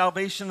 See the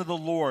salvation of the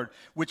Lord,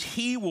 which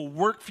he will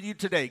work for you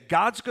today.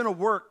 God's going to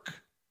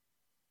work.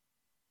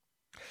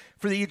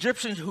 For the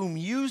Egyptians whom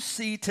you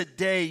see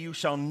today, you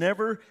shall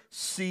never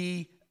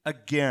see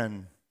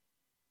again.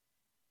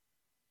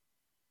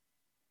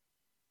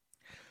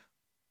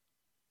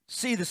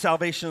 See the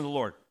salvation of the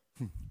Lord.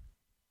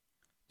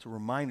 It's a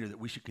reminder that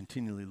we should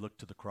continually look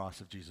to the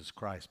cross of Jesus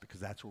Christ, because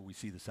that's where we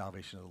see the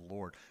salvation of the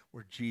Lord,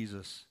 where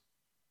Jesus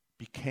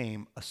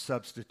became a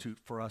substitute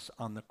for us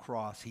on the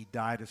cross. He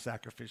died a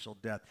sacrificial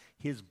death.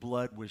 His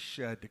blood was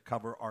shed to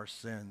cover our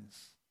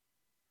sins.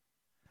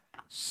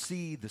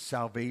 See the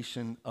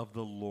salvation of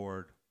the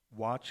Lord.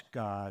 Watch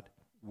God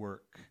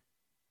work.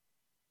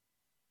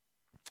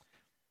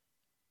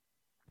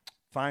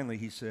 Finally,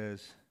 he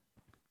says,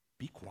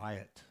 be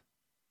quiet.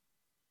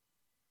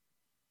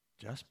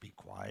 Just be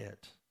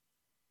quiet.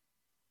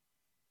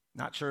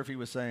 Not sure if he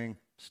was saying,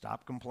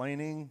 stop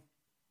complaining,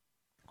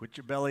 quit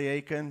your belly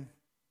aching.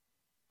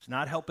 It's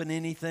not helping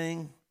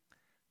anything.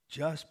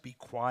 Just be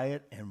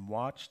quiet and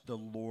watch the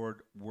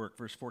Lord work.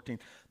 Verse 14,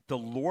 the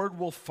Lord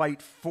will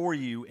fight for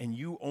you, and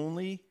you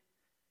only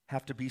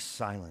have to be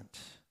silent.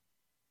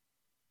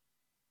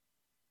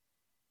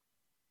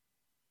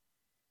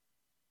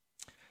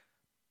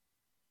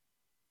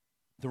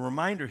 The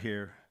reminder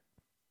here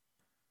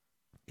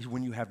is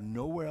when you have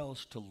nowhere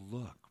else to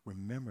look,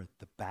 remember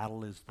the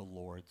battle is the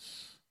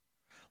Lord's.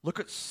 Look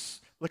at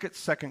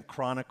 2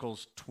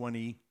 Chronicles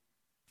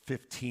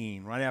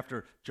 20:15. Right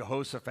after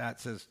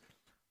Jehoshaphat says,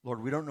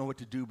 Lord, we don't know what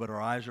to do, but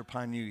our eyes are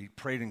upon you. He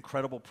prayed an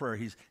incredible prayer.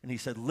 He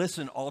said,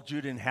 listen, all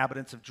Judah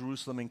inhabitants of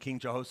Jerusalem and King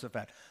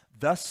Jehoshaphat,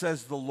 thus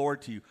says the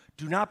Lord to you,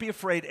 do not be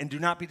afraid and do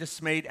not be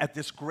dismayed at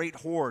this great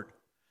horde,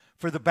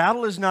 for the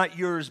battle is not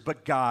yours,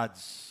 but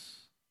God's.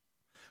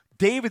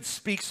 David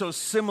speaks those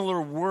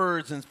similar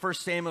words in 1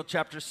 Samuel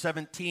chapter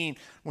 17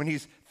 when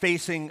he's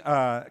facing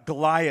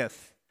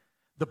Goliath.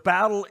 The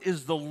battle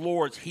is the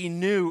Lord's. He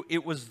knew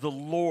it was the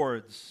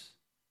Lord's.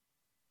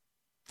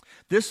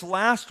 This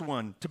last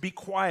one, to be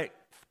quiet,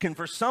 can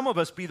for some of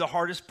us be the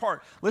hardest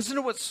part. Listen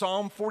to what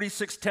Psalm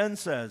 46:10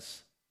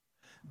 says.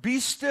 Be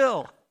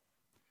still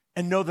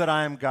and know that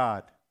I am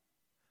God.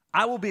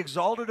 I will be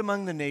exalted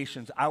among the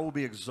nations. I will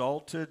be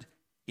exalted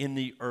in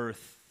the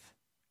earth.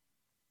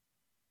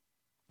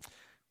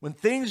 When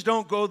things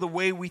don't go the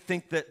way we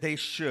think that they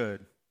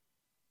should,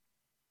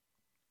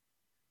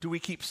 do we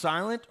keep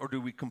silent or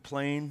do we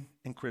complain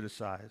and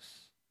criticize?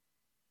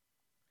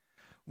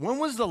 When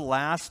was the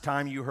last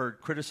time you heard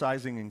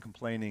criticizing and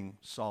complaining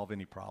solve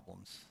any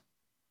problems?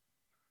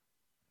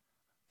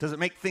 Does it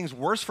make things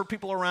worse for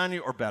people around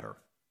you or better?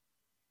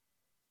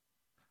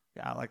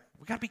 Yeah,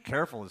 we got to be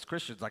careful as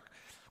Christians.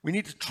 We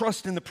need to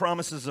trust in the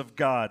promises of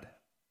God.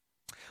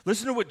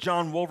 Listen to what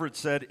John Wolvert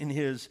said in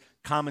his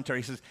commentary.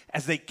 He says,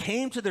 as they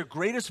came to their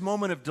greatest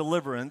moment of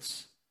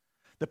deliverance,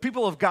 the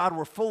people of God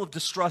were full of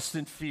distrust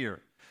and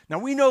fear. Now,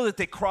 we know that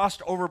they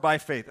crossed over by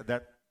faith.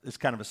 That is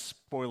kind of a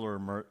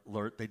spoiler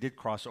alert. They did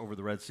cross over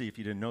the Red Sea, if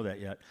you didn't know that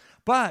yet.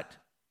 But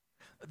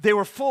they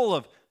were full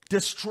of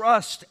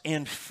distrust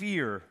and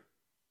fear.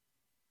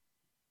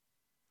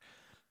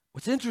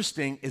 What's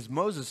interesting is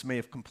Moses may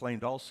have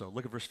complained also.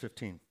 Look at verse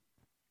 15.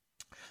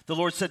 The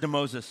Lord said to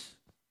Moses,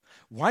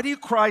 why do you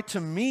cry to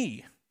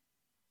me?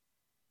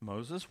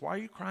 Moses, why are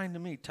you crying to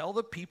me? Tell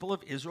the people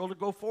of Israel to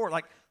go forward.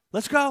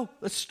 Let's go.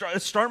 Let's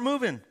start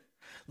moving.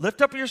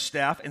 Lift up your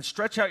staff and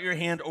stretch out your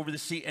hand over the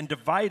sea and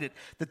divide it,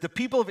 that the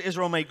people of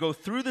Israel may go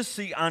through the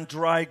sea on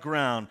dry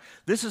ground.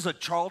 This is a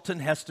Charlton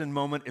Heston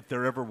moment if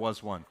there ever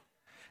was one.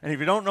 And if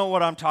you don't know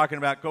what I'm talking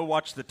about, go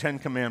watch the 10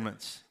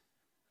 Commandments.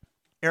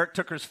 Eric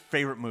Tucker's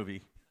favorite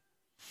movie.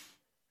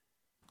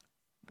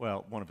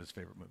 Well, one of his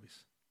favorite movies.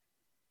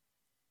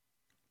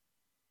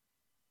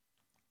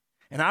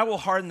 And I will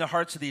harden the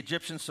hearts of the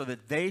Egyptians so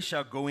that they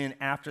shall go in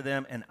after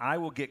them, and I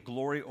will get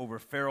glory over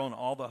Pharaoh and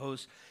all the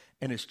hosts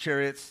and his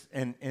chariots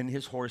and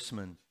his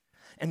horsemen.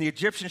 And the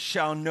Egyptians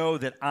shall know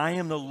that I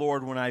am the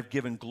Lord when I've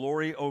gotten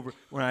glory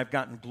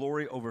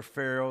over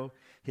Pharaoh,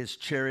 his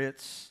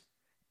chariots,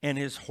 and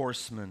his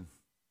horsemen.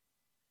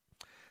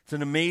 It's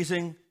an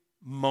amazing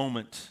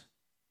moment.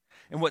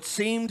 And what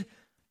seemed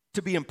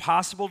to be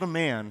impossible to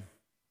man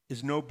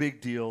is no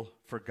big deal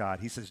for God.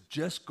 He says,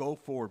 just go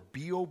forward,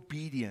 be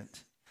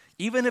obedient,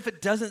 even if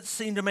it doesn't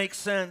seem to make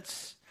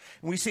sense.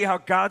 And we see how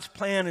God's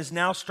plan is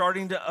now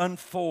starting to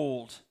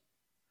unfold.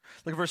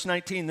 Look at verse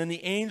 19. Then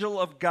the angel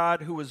of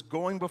God who was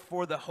going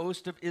before the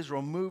host of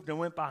Israel moved and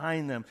went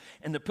behind them.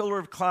 And the pillar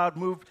of cloud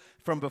moved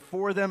from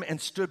before them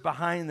and stood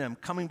behind them,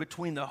 coming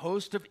between the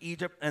host of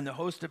Egypt and the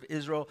host of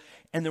Israel.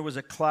 And there was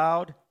a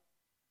cloud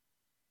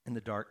in the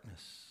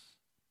darkness.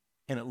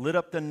 And it lit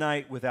up the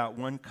night without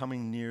one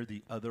coming near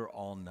the other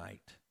all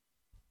night.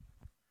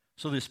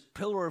 So this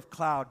pillar of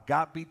cloud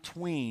got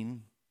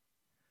between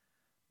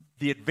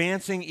the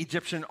advancing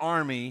Egyptian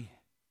army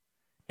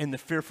and the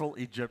fearful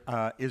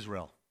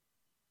Israel.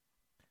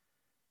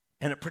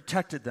 And it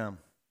protected them.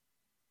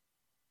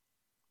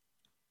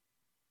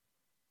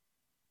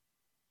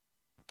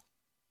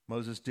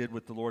 Moses did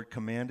what the Lord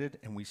commanded,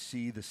 and we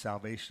see the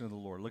salvation of the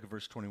Lord. Look at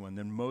verse 21.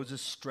 Then Moses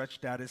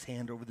stretched out his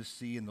hand over the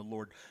sea, and the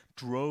Lord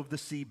drove the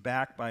sea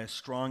back by a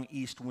strong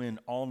east wind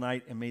all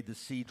night and made the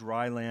sea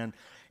dry land.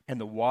 and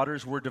the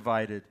waters were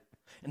divided.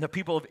 And the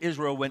people of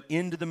Israel went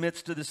into the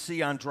midst of the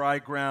sea on dry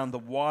ground, the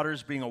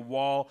waters being a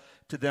wall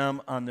to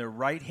them on their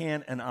right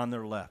hand and on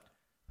their left.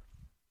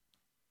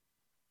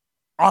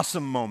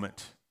 Awesome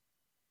moment.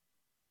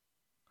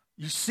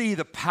 You see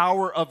the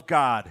power of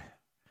God.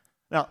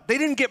 Now, they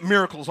didn't get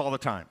miracles all the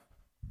time.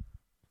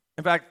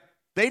 In fact,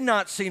 they'd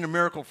not seen a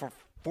miracle for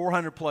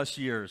 400 plus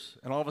years,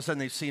 and all of a sudden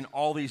they've seen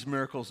all these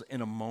miracles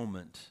in a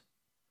moment.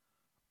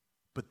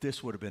 But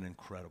this would have been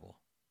incredible.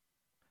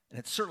 And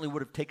it certainly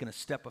would have taken a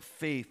step of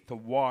faith to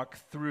walk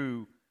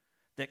through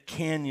that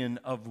canyon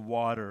of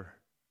water.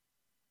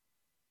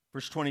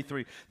 Verse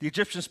 23, the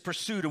Egyptians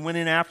pursued and went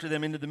in after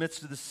them into the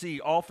midst of the sea,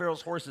 all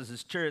Pharaoh's horses,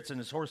 his chariots, and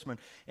his horsemen.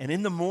 And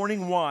in the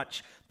morning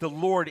watch, the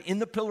Lord, in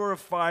the pillar of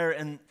fire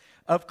and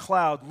of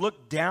cloud,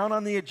 looked down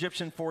on the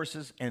Egyptian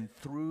forces and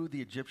threw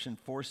the Egyptian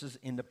forces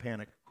into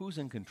panic. Who's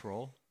in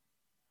control?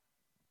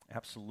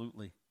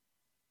 Absolutely.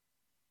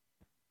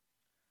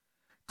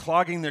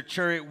 Clogging their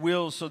chariot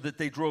wheels so that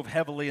they drove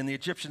heavily. And the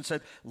Egyptians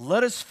said,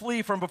 let us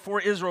flee from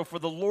before Israel, for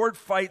the Lord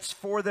fights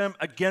for them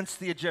against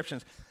the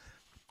Egyptians.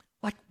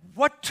 Like,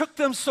 what took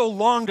them so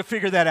long to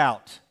figure that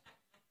out?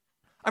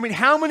 I mean,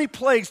 how many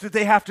plagues did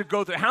they have to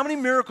go through? How many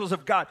miracles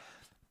of God?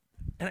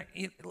 And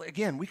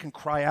again, we can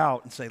cry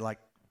out and say, like,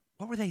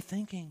 what were they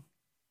thinking?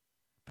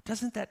 But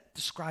doesn't that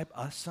describe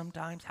us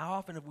sometimes? How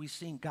often have we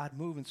seen God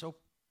move in so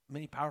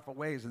many powerful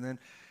ways, and then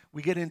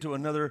we get into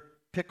another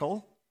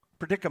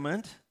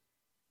predicament,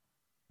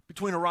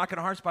 between a rock and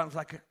a hard spot? It's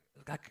like,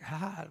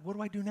 God, what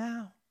do I do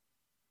now?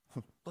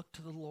 Look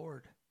to the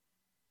Lord.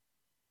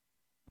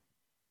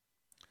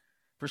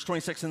 Verse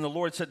 26, and the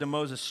Lord said to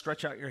Moses,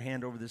 stretch out your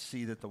hand over the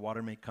sea that the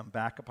water may come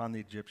back upon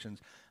the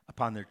Egyptians,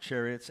 upon their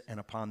chariots, and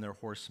upon their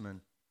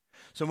horsemen.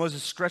 So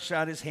Moses stretched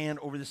out his hand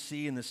over the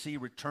sea, and the sea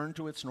returned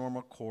to its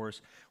normal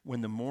course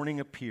when the morning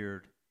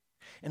appeared.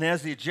 And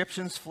as the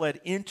Egyptians fled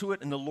into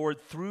it, and the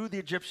Lord threw the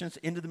Egyptians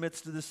into the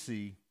midst of the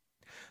sea,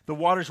 the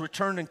waters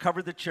returned and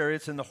covered the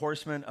chariots and the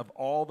horsemen of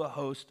all the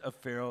host of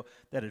Pharaoh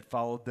that had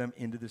followed them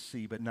into the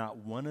sea. But not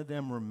one of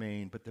them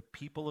remained, but the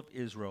people of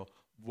Israel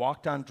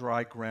walked on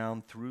dry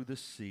ground through the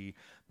sea,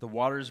 the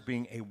waters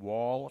being a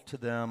wall to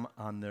them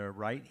on their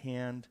right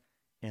hand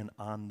and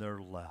on their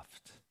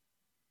left.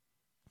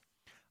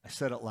 I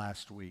said it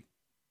last week.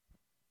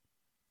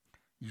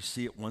 You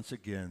see it once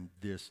again,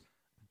 this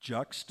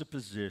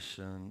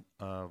juxtaposition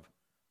of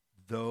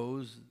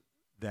those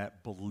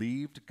that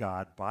believed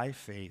God by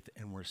faith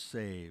and were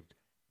saved,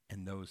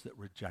 and those that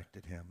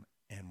rejected him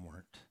and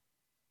weren't.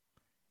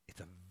 It's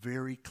a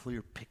very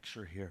clear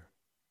picture here.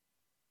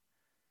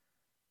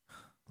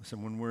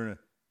 Listen, when we're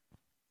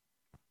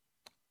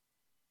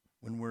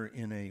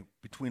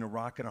between a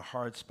rock and a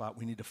hard spot,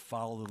 we need to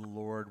follow the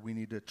Lord. We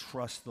need to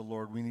trust the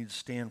Lord. We need to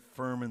stand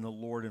firm in the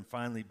Lord, and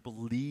finally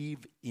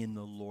believe in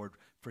the Lord,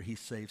 for he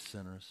saves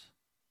sinners.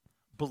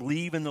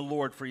 Believe in the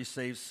Lord, for he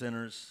saves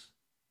sinners.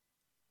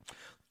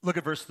 Look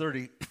at verse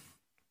 30.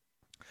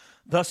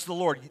 Thus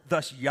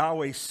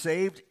Yahweh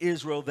saved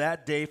Israel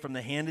that day from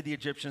the hand of the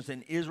Egyptians,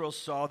 and Israel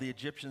saw the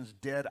Egyptians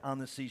dead on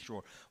the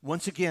seashore.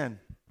 Once again,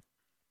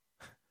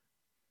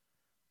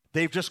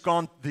 they've just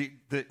gone,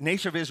 the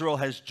nation of Israel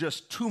has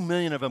just 2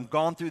 million of them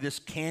gone through this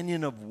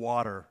canyon of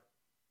water.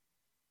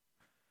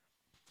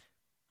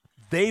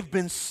 They've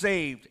been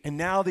saved, and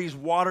now these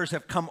waters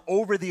have come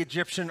over the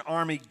Egyptian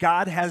army.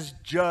 God has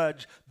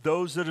judged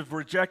those that have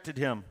rejected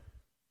him.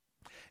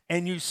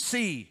 And you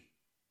see,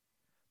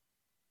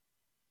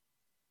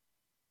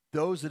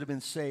 those that have been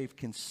saved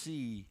can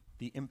see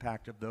the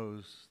impact of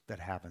those that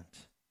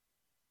haven't.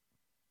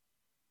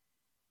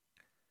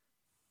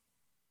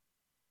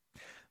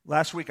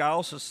 Last week I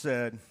also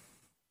said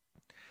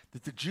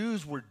that the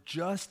Jews were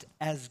just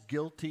as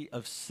guilty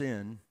of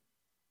sin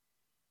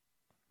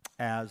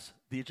as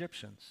the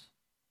Egyptians.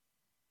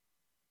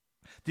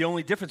 The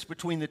only difference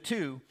between the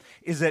two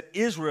is that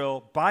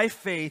Israel, by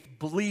faith,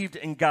 believed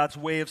in God's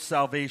way of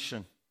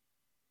salvation.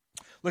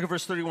 Look at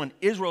verse 31.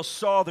 Israel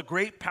saw the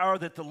great power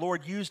that the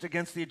Lord used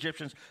against the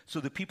Egyptians,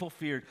 so the people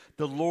feared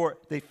the Lord.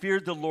 They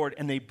feared the Lord,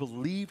 and they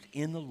believed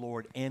in the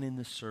Lord and in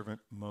the servant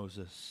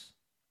Moses.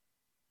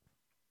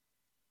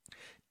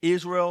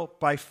 Israel,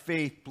 by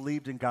faith,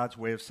 believed in God's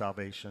way of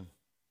salvation.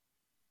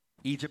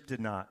 Egypt did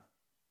not.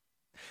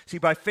 See,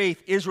 by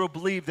faith, Israel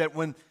believed that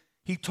when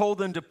he told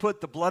them to put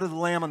the blood of the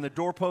lamb on the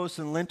doorposts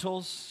and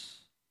lintels,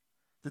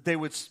 that they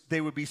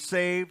would be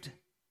saved.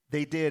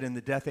 They did, and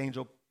the death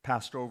angel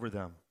passed over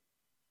them.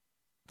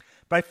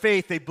 By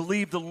faith, they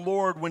believed the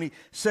Lord when he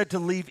said to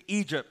leave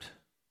Egypt.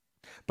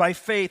 By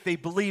faith, they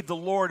believed the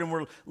Lord and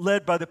were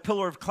led by the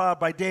pillar of cloud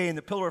by day and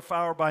the pillar of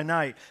fire by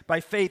night.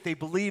 By faith, they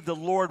believed the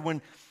Lord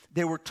when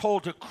they were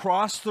told to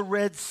cross the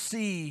Red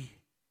Sea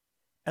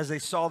as they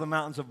saw the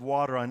mountains of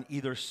water on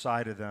either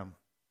side of them.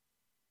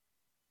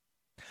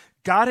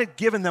 God had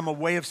given them a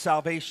way of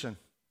salvation,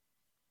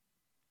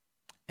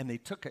 and they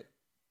took it.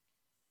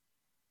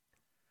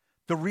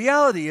 The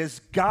reality is,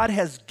 God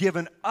has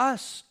given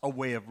us a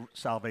way of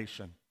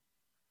salvation.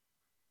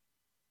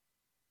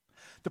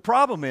 The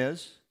problem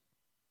is,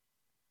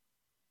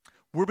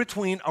 We're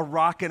between a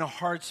rock and a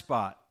hard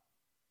spot.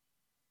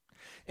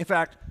 In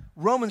fact,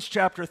 Romans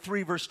chapter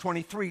 3, verse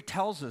 23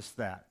 tells us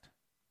that.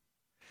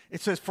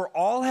 It says, for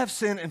all have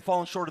sinned and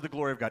fallen short of the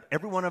glory of God.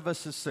 Every one of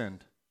us has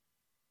sinned.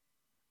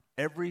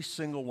 Every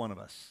single one of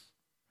us.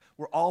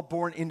 We're all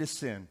born into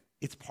sin.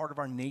 It's part of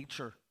our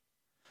nature.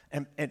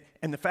 And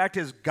the fact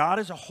is, God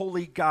is a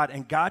holy God,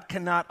 and God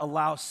cannot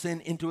allow sin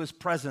into his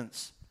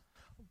presence.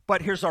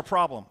 But here's our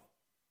problem.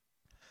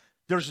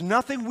 There's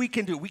nothing we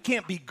can do. We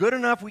can't be good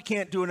enough. We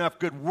can't do enough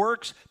good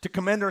works to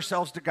commend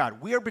ourselves to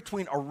God. We are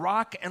between a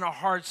rock and a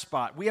hard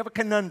spot. We have a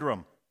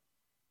conundrum.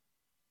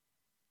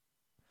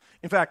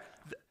 In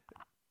fact,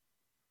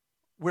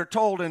 we're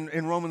told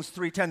in Romans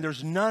 3:10,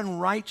 there's none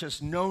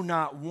righteous, no,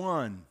 not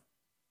one.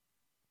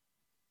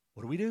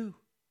 What do?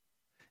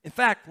 In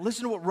fact,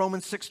 listen to what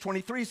Romans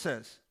 6:23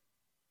 says.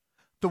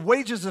 The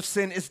wages of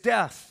sin is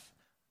death.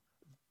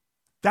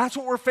 That's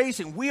what we're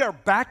facing. We are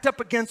backed up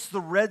against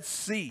the Red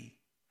Sea.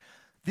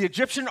 The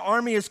Egyptian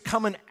army is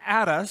coming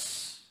at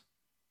us.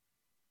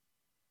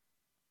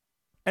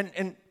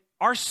 And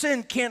our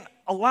sin can't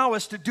allow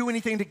us to do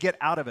anything to get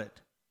out of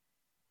it.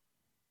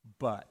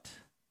 But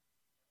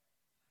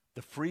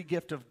the free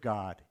gift of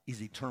God is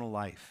eternal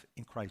life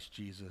in Christ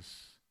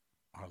Jesus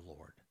our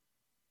Lord.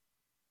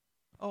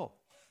 Oh,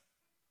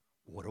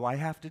 what do I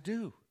have to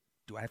do?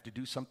 Do I have to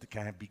do something?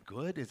 Can I be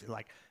good? Is it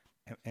like,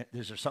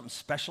 is there something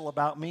special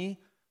about me?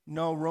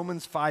 No,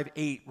 Romans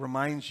 5:8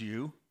 reminds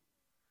you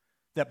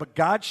that, but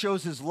God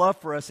shows his love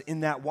for us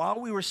in that while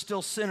we were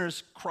still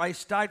sinners,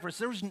 Christ died for us.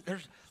 There's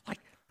like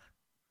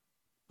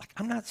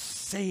I'm not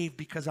saved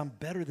because I'm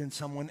better than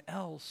someone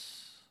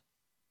else.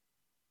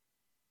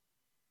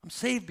 I'm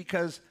saved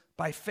because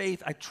by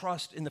faith I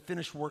trust in the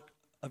finished work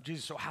of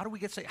Jesus. So how do we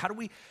get saved? How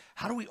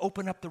do we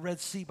open up the Red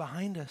Sea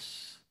behind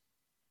us?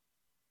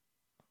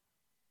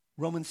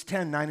 Romans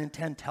 10:9 and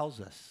 10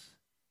 tells us,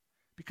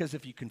 because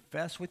if you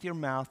confess with your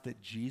mouth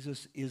that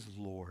Jesus is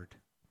Lord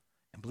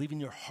and believe in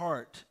your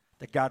heart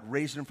that God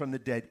raised him from the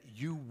dead,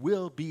 you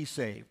will be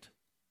saved.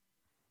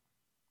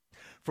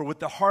 For with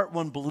the heart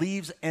one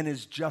believes and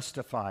is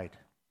justified,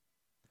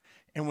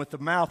 and with the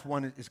mouth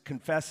one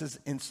confesses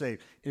and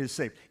is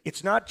saved.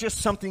 It's not just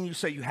something you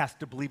say, you have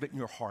to believe it in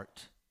your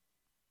heart.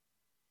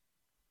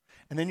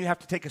 And then you have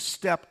to take a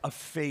step of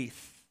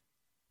faith.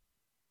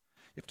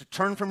 You have to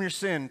turn from your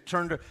sin,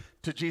 turn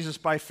to Jesus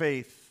by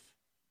faith.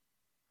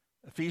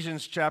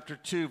 Ephesians chapter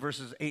 2,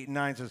 verses 8 and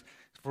 9 says,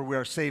 for we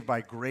are saved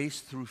by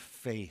grace through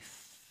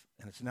faith.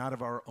 And it's not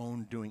of our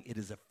own doing. It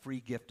is a free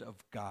gift of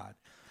God.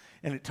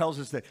 And it tells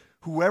us that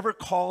whoever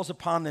calls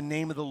upon the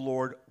name of the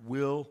Lord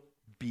will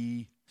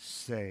be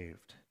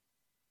saved.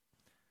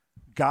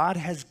 God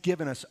has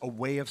given us a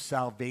way of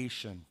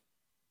salvation.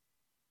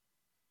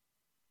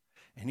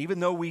 And even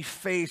though we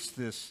face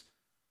this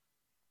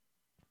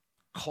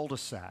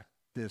cul-de-sac,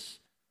 this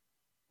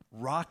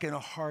rock in a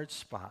hard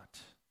spot,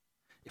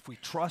 if we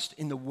trust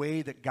in the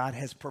way that God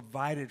has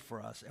provided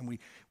for us and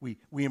we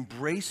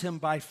embrace him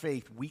by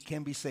faith, we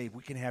can be saved.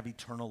 We can have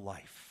eternal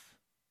life.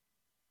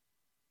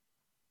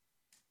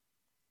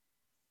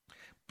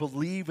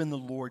 Believe in the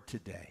Lord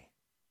today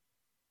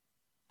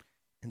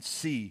and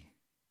see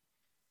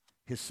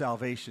his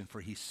salvation, for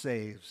he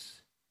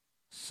saves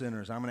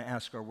sinners. I'm going to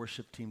ask our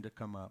worship team to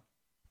come up.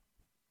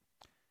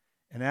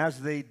 And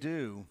as they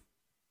do,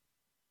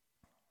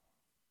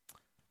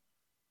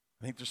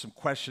 I think there's some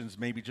questions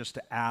maybe just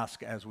to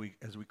ask as we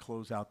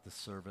close out the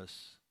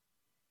service.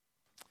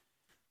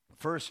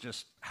 First,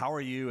 just how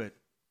are you at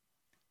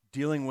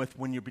dealing with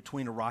when you're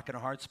between a rock and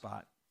a hard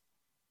spot?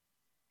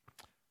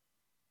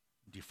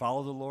 Do you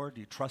follow the Lord? Do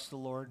you trust the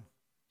Lord?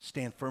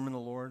 Stand firm in the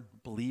Lord?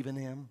 Believe in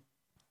him?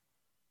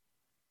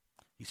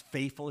 He's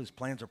faithful. His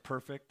plans are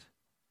perfect.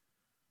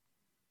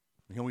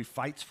 You know, he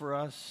fights for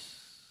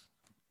us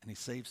and he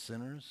saves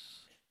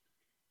sinners.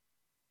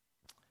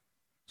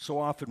 So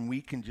often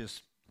we can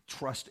just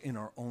trust in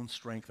our own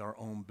strength, our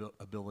own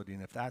ability.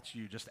 And if that's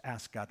you, just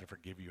ask God to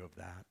forgive you of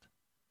that.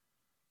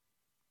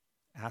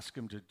 Ask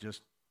him to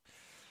just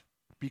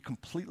be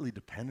completely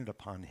dependent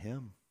upon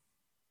him.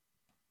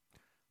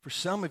 For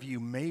some of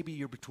you, maybe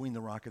you're between the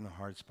rock and the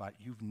hard spot.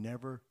 You've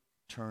never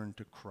turned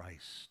to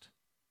Christ.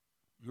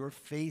 You're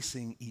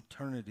facing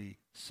eternity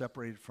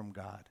separated from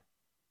God.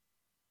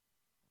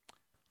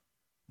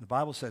 The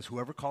Bible says,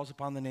 whoever calls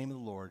upon the name of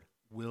the Lord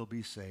will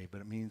be saved,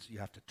 but it means you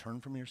have to turn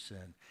from your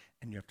sin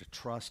and you have to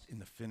trust in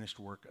the finished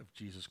work of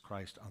Jesus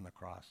Christ on the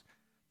cross,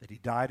 that he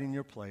died in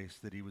your place,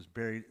 that he was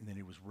buried, and that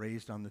he was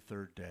raised on the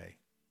third day.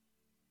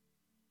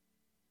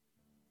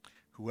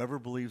 Whoever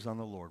believes on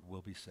the Lord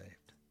will be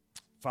saved.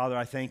 Father,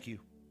 I thank you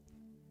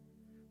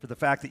for the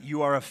fact that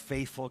you are a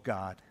faithful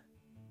God.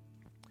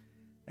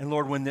 And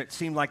Lord, when it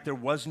seemed like there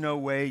was no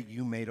way,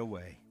 you made a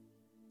way.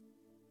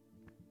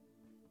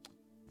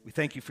 We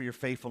thank you for your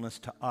faithfulness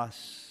to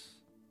us.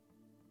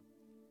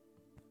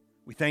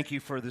 We thank you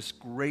for this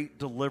great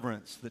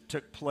deliverance that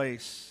took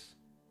place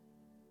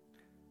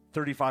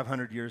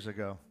 3,500 years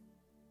ago.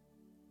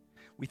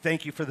 We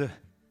thank you for the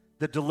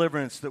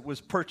deliverance that was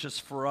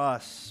purchased for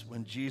us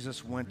when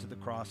Jesus went to the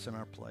cross in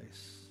our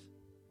place.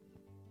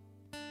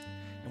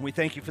 And we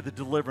thank you for the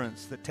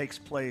deliverance that takes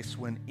place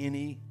when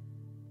any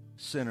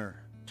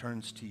sinner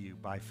turns to you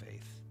by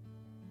faith.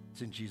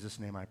 It's in Jesus'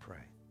 name I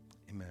pray.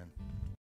 Amen.